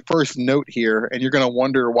my first note here, and you're gonna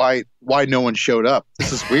wonder why no one showed up.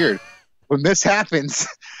 This is weird. When this happens,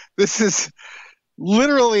 this is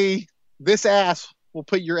literally this ass will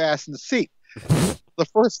put your ass in the seat. The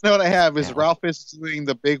first note I have is Ralph is doing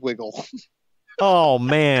the big wiggle. Oh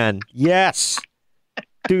man, yes,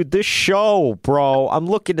 dude, this show, bro. I'm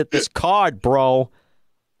looking at this card, bro.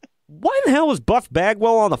 Why the hell was Buff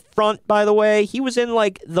Bagwell on the front, by the way? He was in,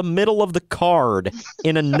 like, the middle of the card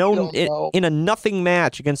in a in a nothing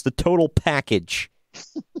match against the Total Package.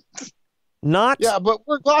 Yeah, but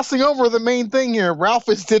we're glossing over the main thing here.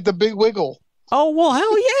 Ralphus did the big wiggle. Oh, well,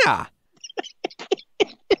 hell yeah.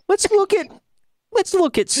 Let's look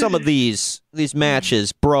at some of these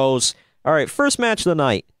matches, bros. All right, first match of the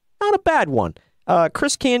night. Not a bad one.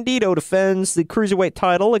 Chris Candido defends the Cruiserweight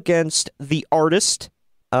title against The Artist.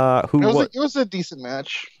 It was a decent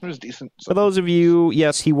match. It was decent. So. For those of you,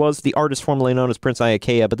 yes, he was the artist formerly known as Prince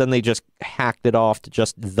Iaukea, but then they just hacked it off to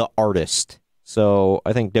just the artist. So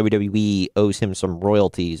I think WWE owes him some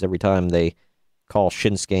royalties every time they call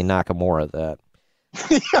Shinsuke Nakamura that.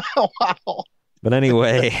 Yeah, wow. But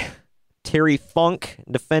anyway, Terry Funk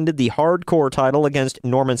defended the hardcore title against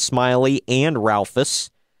Norman Smiley and Ralphus.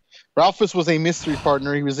 Ralphus was a mystery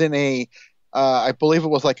partner. He was in I believe it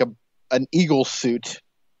was like an eagle suit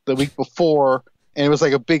the week before, and it was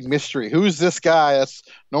like a big mystery. Who's this guy? That's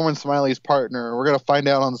Norman Smiley's partner. We're going to find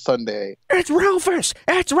out on Sunday. It's Ralphus!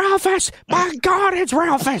 It's Ralphus! My God, it's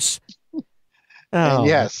Ralphus! And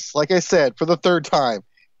yes, like I said, for the third time,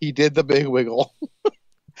 he did the big wiggle.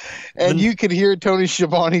 And you could hear Tony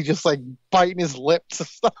Schiavone just like biting his lips and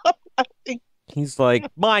stuff. He's like,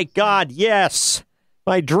 my God, yes!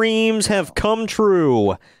 My dreams have come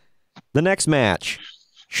true. The next match.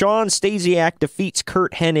 Sean Stasiak defeats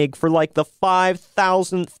Kurt Hennig for like the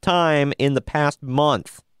 5,000th time in the past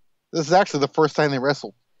month. This is actually the first time they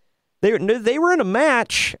wrestled. They were in a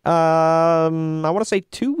match, I want to say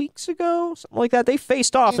 2 weeks ago, something like that. They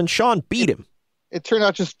faced off and Sean beat him. It turned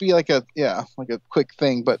out just to be like a quick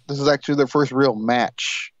thing, but this is actually their first real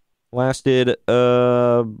match. Lasted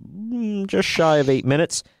just shy of 8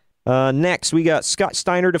 minutes. Next, we got Scott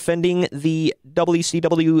Steiner defending the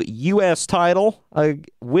WCW US title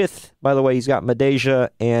with, by the way, he's got Madeja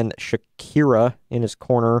and Shakira in his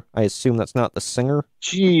corner. I assume that's not the singer.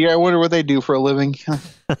 Gee, I wonder what they do for a living.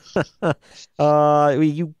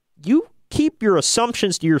 You keep your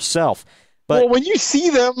assumptions to yourself. But, well, when you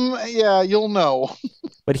see them, yeah, you'll know.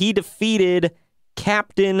 But he defeated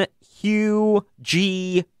Captain Hugh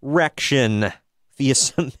G. Rection via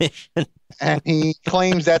submission. And he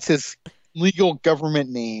claims that's his legal government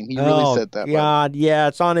name. He really said that. God, yeah,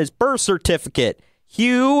 it's on his birth certificate.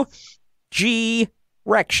 Hugh G.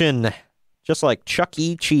 Rection. Just like Chuck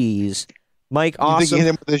E. Cheese. Mike Awesome. You think he hit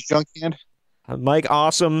him with his junk hand? Mike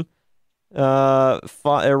Awesome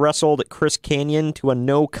wrestled Chris Kanyon to a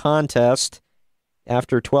no contest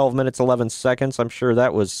after 12 minutes, 11 seconds. I'm sure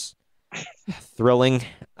that was thrilling.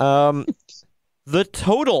 The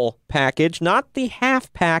total package, not the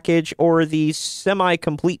half package or the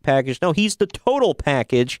semi-complete package. No, he's the total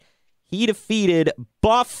package. He defeated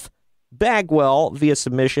Buff Bagwell via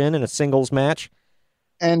submission in a singles match.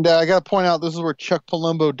 And I got to point out, this is where Chuck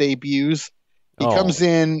Palumbo debuts. He comes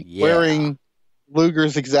in wearing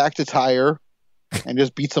Luger's exact attire and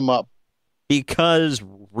just beats him up. Because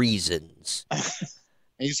reasons.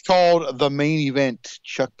 He's called the main event,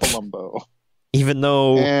 Chuck Palumbo. Even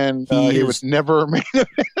though he was never main event.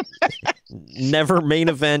 Never main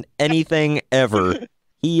event anything ever.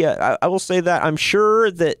 I will say that I'm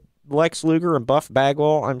sure that Lex Luger and Buff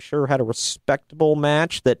Bagwell, I'm sure, had a respectable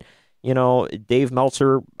match that, Dave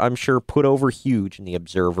Meltzer, I'm sure, put over huge in the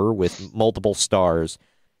Observer with multiple stars.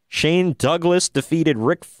 Shane Douglas defeated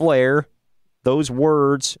Ric Flair. Those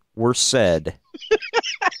words were said.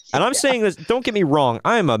 And I'm saying this, don't get me wrong,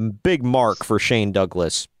 I'm a big mark for Shane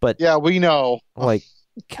Douglas, but... Yeah, we know. Like,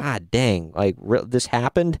 God dang, this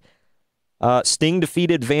happened? Sting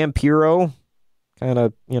defeated Vampiro, kind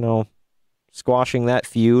of, squashing that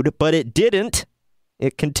feud, but it didn't.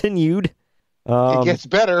 It continued. It gets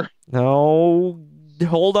better. No,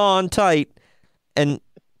 hold on tight. And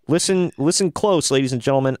listen close, ladies and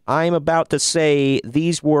gentlemen. I'm about to say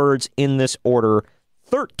these words in this order.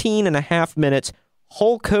 13 and a half minutes.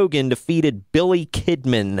 Hulk Hogan defeated Billy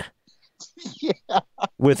Kidman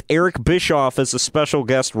with Eric Bischoff as a special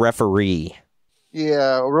guest referee.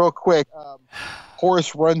 Yeah, real quick.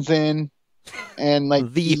 Horace runs in and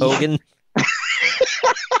the Hogan.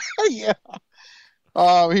 Yeah.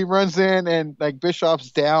 He runs in and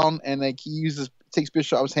Bischoff's down and he takes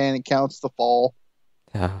Bischoff's hand and counts the fall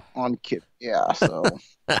on Kid. Yeah, so.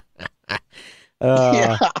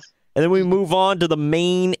 Yeah. And then we move on to the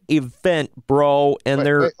main event, bro. And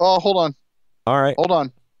wait. Oh, hold on. All right. Hold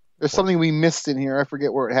on. There's something we missed in here. I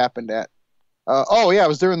forget where it happened at. It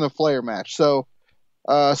was during the Flair match. So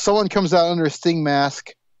someone comes out under a Sting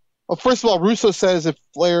mask. Well, first of all, Russo says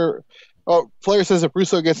Flair says if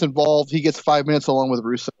Russo gets involved, he gets 5 minutes along with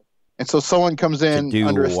Russo. And so someone comes in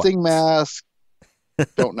under a Sting mask.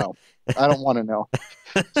 Don't know. I don't want to know.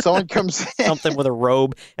 Someone comes in. Something with a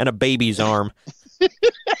robe and a baby's arm.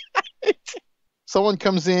 Someone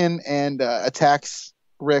comes in and attacks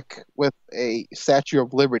Rick with a Statue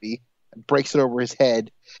of Liberty and breaks it over his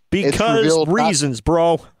head. Because reasons,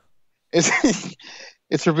 bro.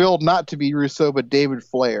 It's revealed not to be Russo, but David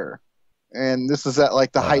Flair. And this is at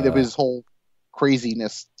the height of his whole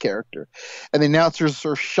craziness character. And the announcers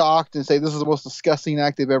are shocked and say, this is the most disgusting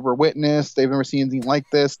act they've ever witnessed. They've never seen anything like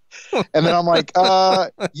this. And then I'm like,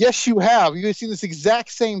 yes, you have. You've seen this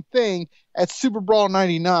exact same thing at Super Brawl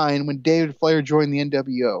 99 when David Flair joined the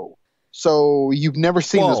NWO. So you've never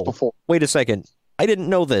seen this before. Wait a second. I didn't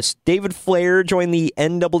know this. David Flair joined the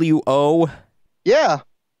NWO? Yeah,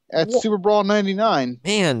 at Super Brawl 99.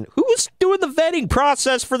 Man, who's doing the vetting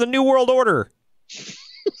process for the New World Order?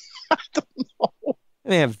 I don't know.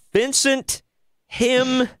 Man, Vincent,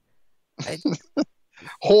 him,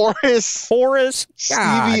 Horace,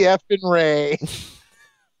 Stevie F. and Ray.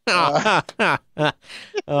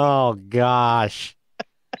 Oh, gosh.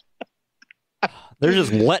 They're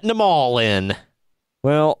just letting them all in.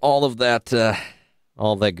 Well, all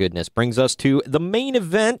that goodness brings us to the main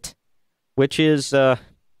event, which is,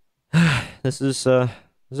 this is a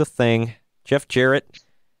thing. Jeff Jarrett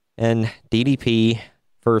and DDP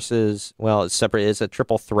versus, well, it's separate. It's a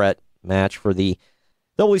triple threat match for the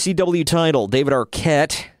WCW title. David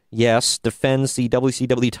Arquette, yes, defends the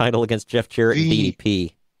WCW title against Jeff Jarrett and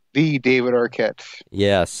DDP. The David Arquette.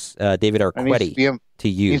 Yes, David Arquette to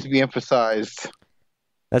you. Needs to be emphasized.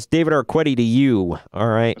 That's David Arquette to you. All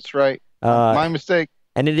right. That's right. My mistake.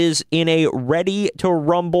 And it is in a Ready to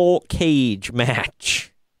Rumble cage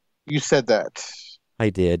match. You said that. I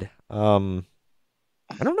did. I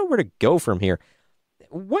don't know where to go from here.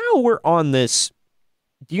 While we're on this,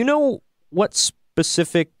 do you know what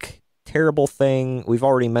specific terrible thing we've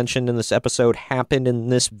already mentioned in this episode happened in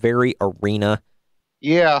this very arena?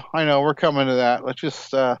 Yeah, I know. We're coming to that. Let's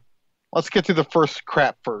just let's get to the first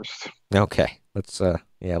crap first. Okay. Let's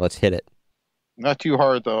hit it. Not too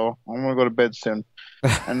hard though. I'm gonna go to bed soon.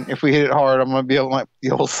 And if we hit it hard, I'm gonna be able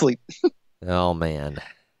to sleep. Oh man.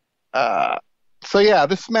 So yeah,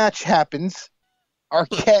 this match happens.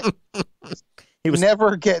 Arquette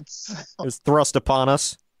never gets. It was thrust upon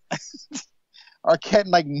us. Arquette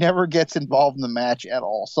never gets involved in the match at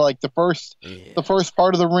all. So the first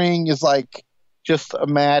part of the ring is just a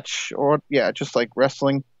match, or just like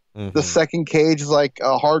wrestling. Mm-hmm. The second cage is like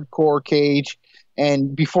a hardcore cage,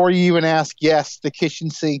 and before you even ask, yes, the kitchen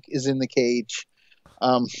sink is in the cage.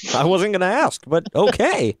 I wasn't going to ask, but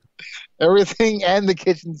okay. Everything and the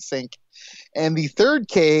kitchen sink. And the third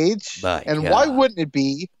cage, why wouldn't it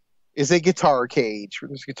be, is a guitar cage where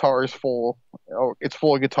this guitar is full. Oh, it's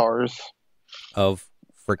full of guitars. Of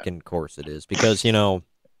freaking course it is, because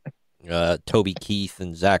Toby Keith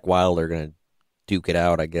and Zach Wilde are going to duke it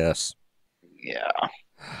out, I guess. Yeah.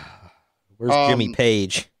 Where's Jimmy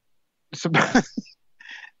Page? It's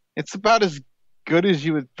about as good as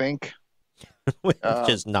you would think. Which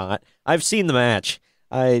is not. I've seen the match.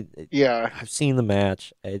 I've seen the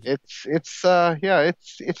match. It's a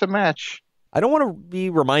match. I don't want to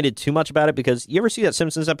be reminded too much about it, because you ever see that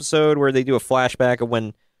Simpsons episode where they do a flashback of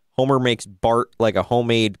when Homer makes Bart a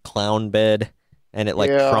homemade clown bed, and it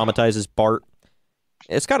traumatizes Bart?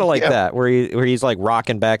 It's kind of like that, where he's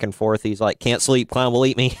rocking back and forth. He's like, "Can't sleep, clown will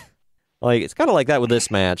eat me." It's kind of like that with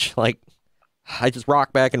this match. I just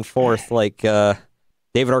rock back and forth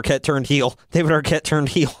David Arquette turned heel. David Arquette turned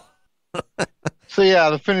heel. So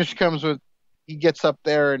the finish comes with, he gets up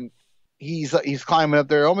there and he's climbing up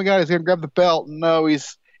there. Oh my God, he's gonna grab the belt. No,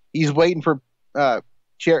 he's waiting for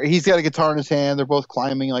Jarrett. He's got a guitar in his hand. They're both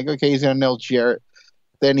climbing. Okay, he's gonna nail Jarrett.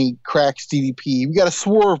 Then he cracks DDP. We got to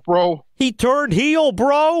swerve, bro. He turned heel,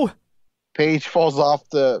 bro. Page falls off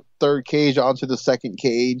the third cage onto the second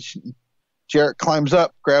cage. Jarrett climbs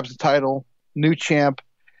up, grabs the title, new champ.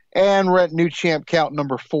 And we're at new champ count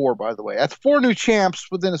number 4, by the way. That's 4 new champs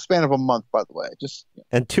within a span of a month, by the way.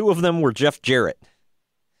 And 2 of them were Jeff Jarrett.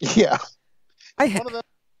 Yeah. One of them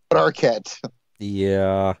Arquette.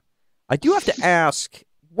 Yeah. I do have to ask,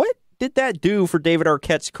 what did that do for David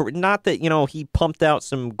Arquette's career? Not that, he pumped out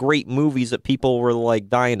some great movies that people were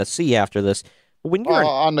dying to see after this. When you're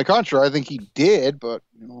on the contrary, I think he did, but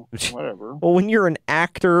whatever. Well, when you're an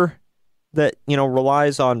actor that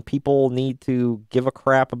relies on people need to give a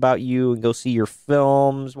crap about you and go see your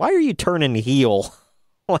films, why are you turning heel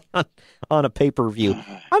on a pay-per-view?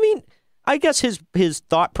 I mean, I guess his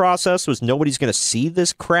thought process was nobody's going to see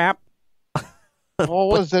this crap. Well,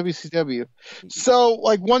 what was WCW? So,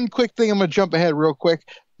 one quick thing, I'm going to jump ahead real quick.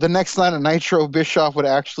 The next night at Nitro, Bischoff would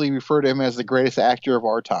actually refer to him as the greatest actor of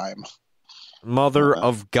our time. Mother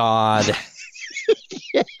of God.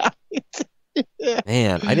 Yeah.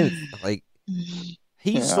 Man, I didn't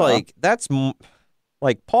he's that's Paul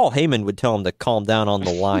Heyman would tell him to calm down on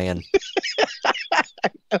the lion.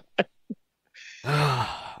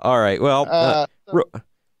 All right, well,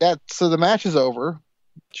 so the match is over.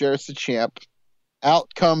 Jarrett's the champ.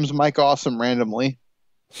 Out comes Mike Awesome randomly.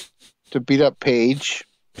 to beat up Paige.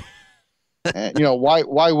 And,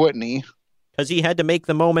 why wouldn't he? Because he had to make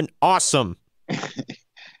the moment awesome.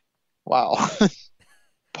 Wow.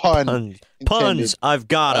 Puns. I've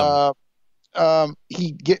got him.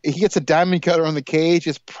 He gets a diamond cutter on the cage.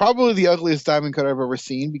 It's probably the ugliest diamond cutter I've ever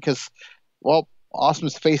seen because, well,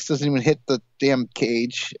 Awesome's face doesn't even hit the damn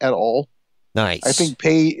cage at all. Nice. I think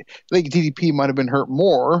DDP might have been hurt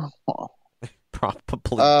more.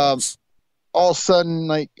 Probably. All of a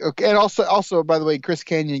sudden, okay, and also, by the way, Chris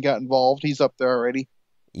Kanyon got involved. He's up there already.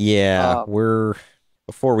 Yeah,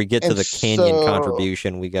 before we get to the Kanyon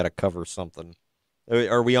contribution, we got to cover something.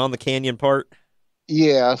 Are we on the Kanyon part?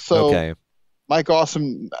 Yeah. So okay. Mike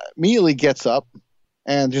Awesome immediately gets up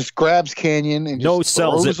and just grabs Kanyon and just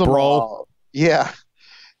sells it, bro. Off. Yeah,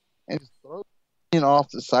 and just throws Kanyon off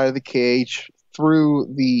the side of the cage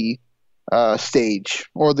through the stage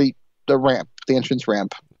or the ramp, the entrance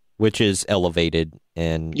ramp, which is elevated,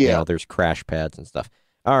 and there's crash pads and stuff.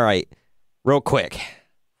 All right, real quick.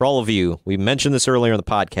 For all of you, we mentioned this earlier in the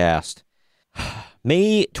podcast.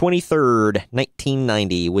 May 23rd,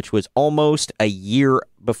 1990, which was almost a year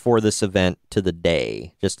before this event to the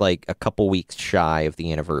day, just like a couple weeks shy of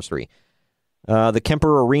the anniversary. The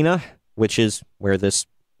Kemper Arena, which is where this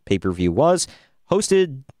pay-per-view was,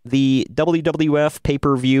 hosted the WWF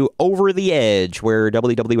pay-per-view Over the Edge, where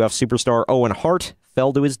WWF superstar Owen Hart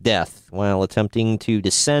fell to his death while attempting to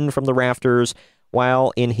descend from the rafters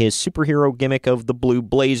while in his superhero gimmick of the Blue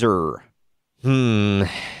Blazer.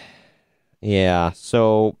 Yeah,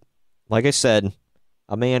 so, like I said,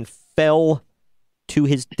 a man fell to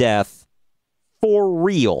his death for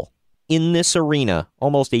real in this arena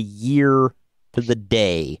almost a year to the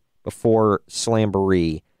day before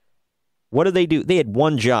Slamboree. What did they do? They had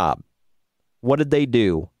one job. What did they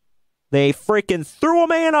do? They freaking threw a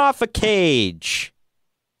man off a cage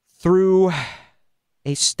through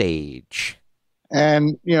a stage.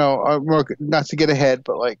 And, not to get ahead,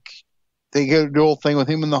 but they get the whole thing with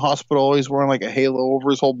him in the hospital. He's wearing a halo over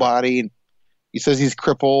his whole body, and he says he's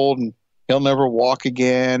crippled and he'll never walk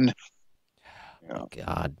again. Oh,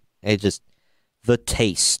 God. The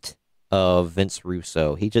taste of Vince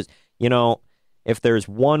Russo. He just, if there's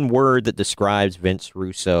one word that describes Vince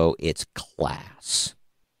Russo, it's class.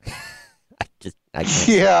 I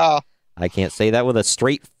can't say that with a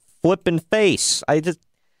straight flipping face.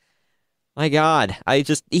 My God,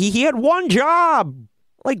 he had one job.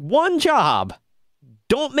 One job.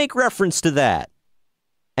 Don't make reference to that.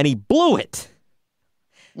 And he blew it.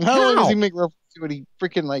 How does he make reference to it? He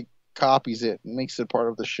freaking copies it and makes it part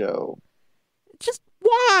of the show. Just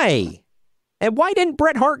why? And why didn't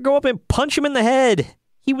Bret Hart go up and punch him in the head?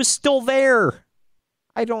 He was still there.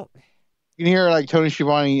 I don't. You can hear Tony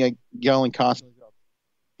Schiavone yelling constantly.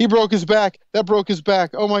 He broke his back. That broke his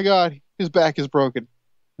back. Oh my God, his back is broken.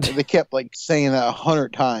 And they kept saying that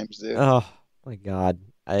 100 times, dude. Oh my God.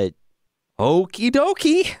 Okie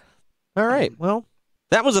dokie. All right. Well,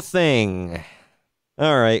 that was a thing.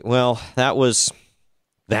 All right. Well, that was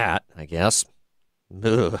that, I guess.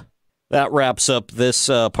 Ugh. That wraps up this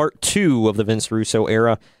part 2 of the Vince Russo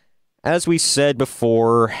era. As we said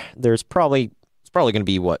before, it's probably going to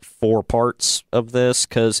be 4 parts of this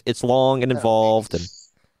because it's long and involved, and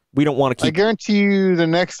we don't want to keep. I guarantee you, the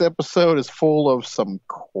next episode is full of some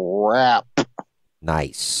crap.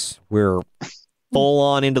 Nice. We're full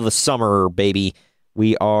on into the summer, baby.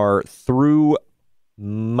 We are through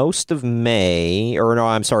most of May, or no,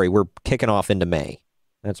 I'm sorry, we're kicking off into May.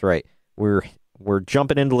 That's right. We're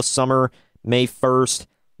jumping into the summer, May 1st.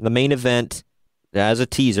 The main event, as a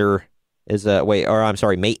teaser, is May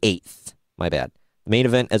 8th. My bad. The main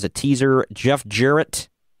event as a teaser, Jeff Jarrett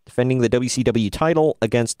defending the WCW title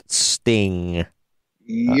against Sting.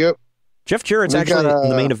 Yep. Jeff Jarrett's actually in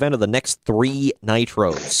the main event of the next 3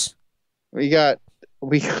 Nitros. We got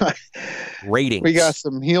ratings. We got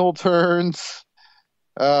some heel turns.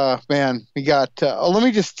 Man, we got. Let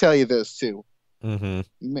me just tell you this too.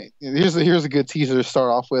 Mm-hmm. Here's a good teaser to start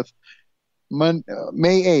off with. May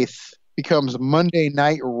 8th becomes Monday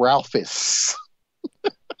Night Ralphus.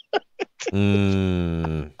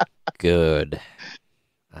 Good.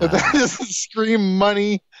 That doesn't scream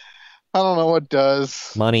money. I don't know what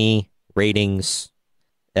does. Money, ratings,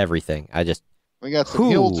 everything. We got some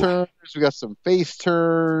heel turns. We got some face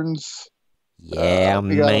turns. Yeah,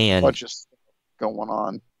 we got man. A bunch of stuff going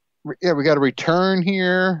on. Yeah, we got a return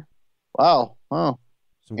here. Wow. Oh.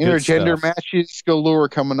 Some intergender matches. Galore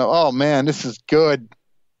coming up. Oh, man, this is good.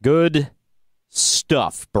 Good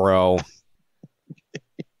stuff, bro.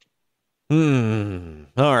 All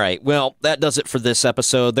right. Well, that does it for this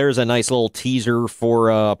episode. There's a nice little teaser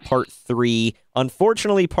for part 3.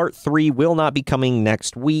 Unfortunately, part 3 will not be coming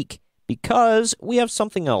next week because we have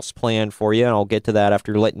something else planned for you, and I'll get to that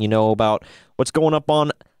after letting you know about what's going up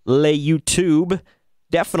on YouTube.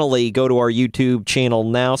 Definitely go to our YouTube channel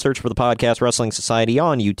now. Search for the Podcast Wrestling Society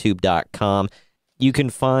on YouTube.com. You can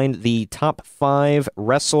find the top 5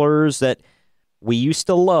 wrestlers that we used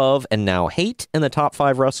to love and now hate, and the top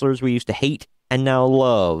 5 wrestlers we used to hate and now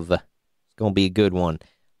love. It's going to be a good one.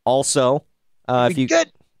 Also, if you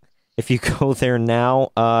go there now,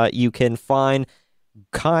 you can find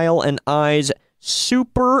Kyle and I's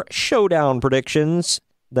Super Showdown predictions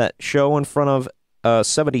that show in front of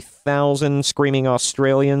 70,000 screaming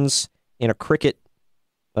Australians in a cricket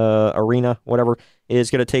arena, whatever, is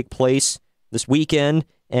going to take place this weekend,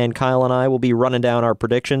 and Kyle and I will be running down our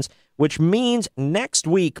predictions, which means next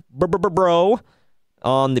week, bro,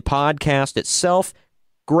 on the podcast itself,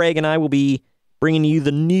 Greg and I will be bringing you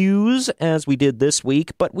the news as we did this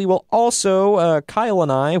week, but we will also, Kyle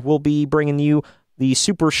and I will be bringing you the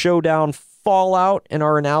Super Showdown fallout and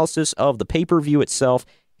our analysis of the pay-per-view itself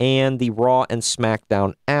and the Raw and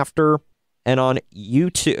SmackDown after. And on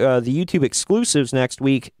YouTube, the YouTube exclusives next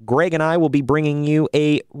week, Greg and I will be bringing you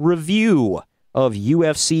a review of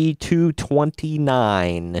UFC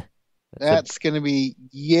 229. That's going to be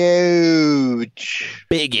huge.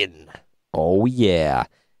 Biggin'. Oh, yeah.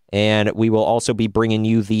 And we will also be bringing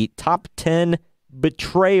you the top 10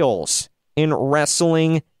 betrayals in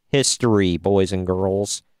wrestling history, boys and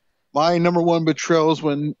girls. My number 1 betrayal is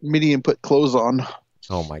when Midian put clothes on.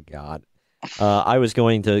 Oh, my God. I was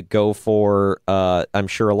going to go for, I'm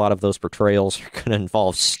sure a lot of those portrayals are going to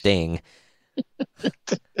involve Sting.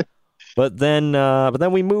 But then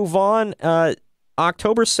we move on.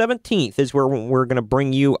 October 17th is where we're going to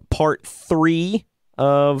bring you part 3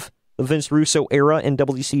 of the Vince Russo era in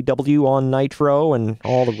WCW on Nitro and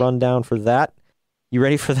all the rundown for that. You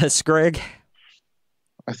ready for this, Greg?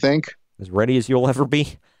 I think. As ready as you'll ever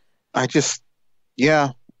be?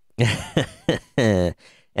 Yeah.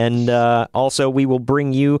 And also, we will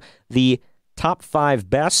bring you the top 5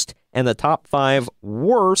 best and the top 5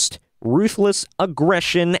 worst Ruthless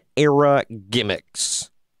Aggression era gimmicks.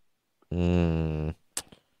 I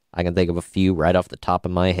can think of a few right off the top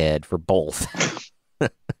of my head for both.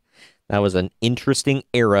 That was an interesting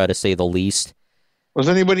era, to say the least. Was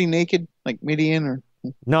anybody naked, like Midian? Or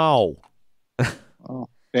no. Oh,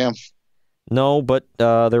 damn. No, but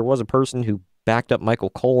there was a person who backed up Michael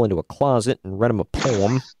Cole into a closet and read him a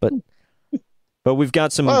poem, but we've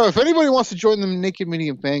got some... Oh, if anybody wants to join the Naked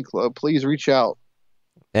Midian fan club, please reach out.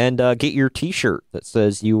 And get your t-shirt that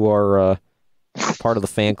says you are part of the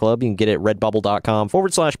fan club. You can get it at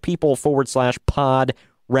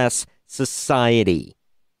redbubble.com/people/pod-res-society.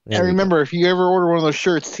 And remember, if you ever order one of those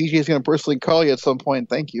shirts, TJ's going to personally call you at some point.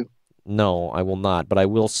 Thank you. No, I will not, but I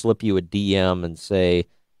will slip you a DM and say,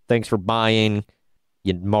 thanks for buying,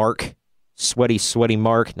 you Mark. Sweaty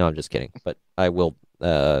Mark. No, I'm just kidding. But I will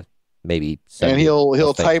maybe send and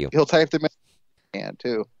he'll type you. He'll type them in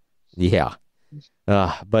too. Yeah.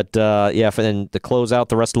 But then to close out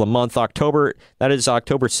the rest of the month, October, that is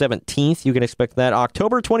October 17th. You can expect that.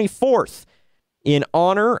 October 24th, in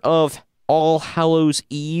honor of All Hallows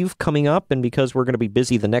Eve coming up, and because we're going to be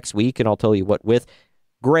busy the next week, and I'll tell you what with,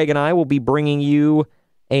 Greg and I will be bringing you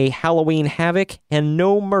a Halloween Havoc and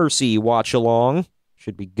No Mercy watch along.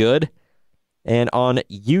 Should be good. And on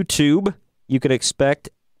YouTube, you can expect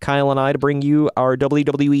Kyle and I to bring you our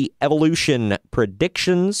WWE Evolution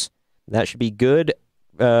predictions. That should be good,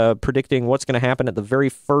 predicting what's going to happen at the very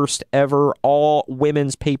first ever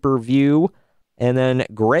all-women's pay-per-view. And then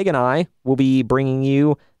Greg and I will be bringing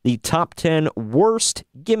you the top 10 worst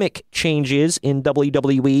gimmick changes in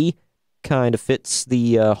WWE. Kind of fits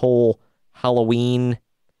the whole Halloween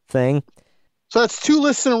thing. So that's 2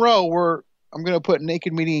 lists in a row where I'm going to put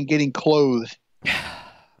Naked Midian getting clothed.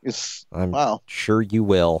 I'm sure you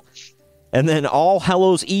will. And then All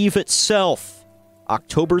Hallows Eve itself,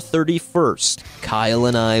 October 31st. Kyle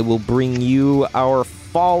and I will bring you our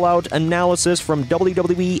Fallout analysis from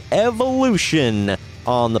WWE Evolution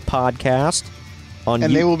on the podcast.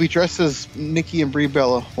 They will be dressed as Nikki and Brie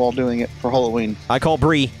Bella while doing it for Halloween. I call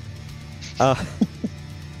Brie.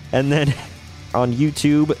 And then on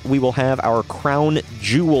YouTube, we will have our Crown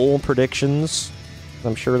Jewel predictions.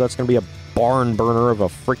 I'm sure that's going to be a barn burner of a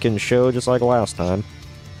freaking show just like last time.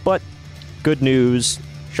 But good news,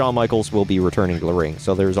 Shawn Michaels will be returning to the ring,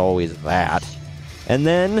 so there's always that. And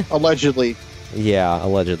then... Allegedly. Yeah,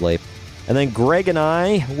 allegedly. And then Greg and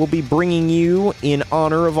I will be bringing you, in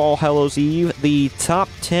honor of All Hallows Eve, the top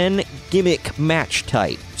 10 gimmick match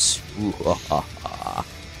types.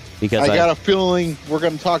 Because I got a feeling we're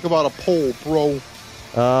going to talk about a poll, bro.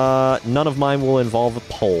 None of mine will involve a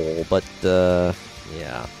poll, but yeah.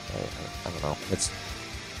 I don't know. It's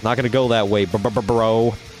not going to go that way,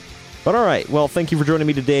 bro. But all right. Well, thank you for joining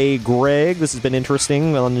me today, Greg. This has been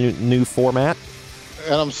interesting on a new format.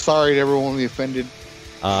 And I'm sorry to everyone we offended.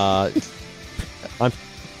 I'm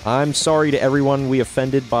sorry to everyone we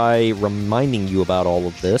offended by reminding you about all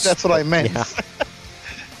of this. That's what I meant.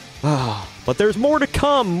 Yeah. But there's more to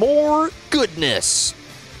come. More goodness.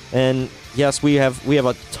 And yes, we have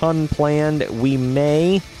a ton planned. We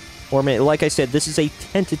may, like I said, this is a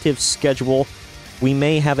tentative schedule. We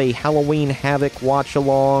may have a Halloween Havoc watch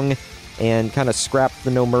along and kind of scrap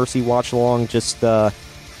the No Mercy watch along, just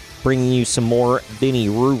bringing you some more Vinny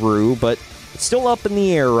Ruru, but it's still up in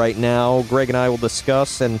the air right now. Greg and I will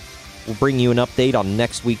discuss, and we'll bring you an update on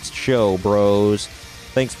next week's show, bros.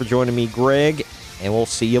 Thanks for joining me, Greg, and we'll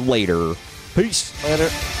see you later. Peace. Later.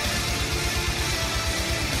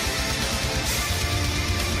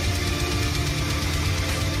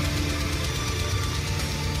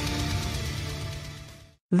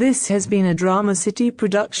 This has been a Drama City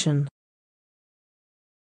production.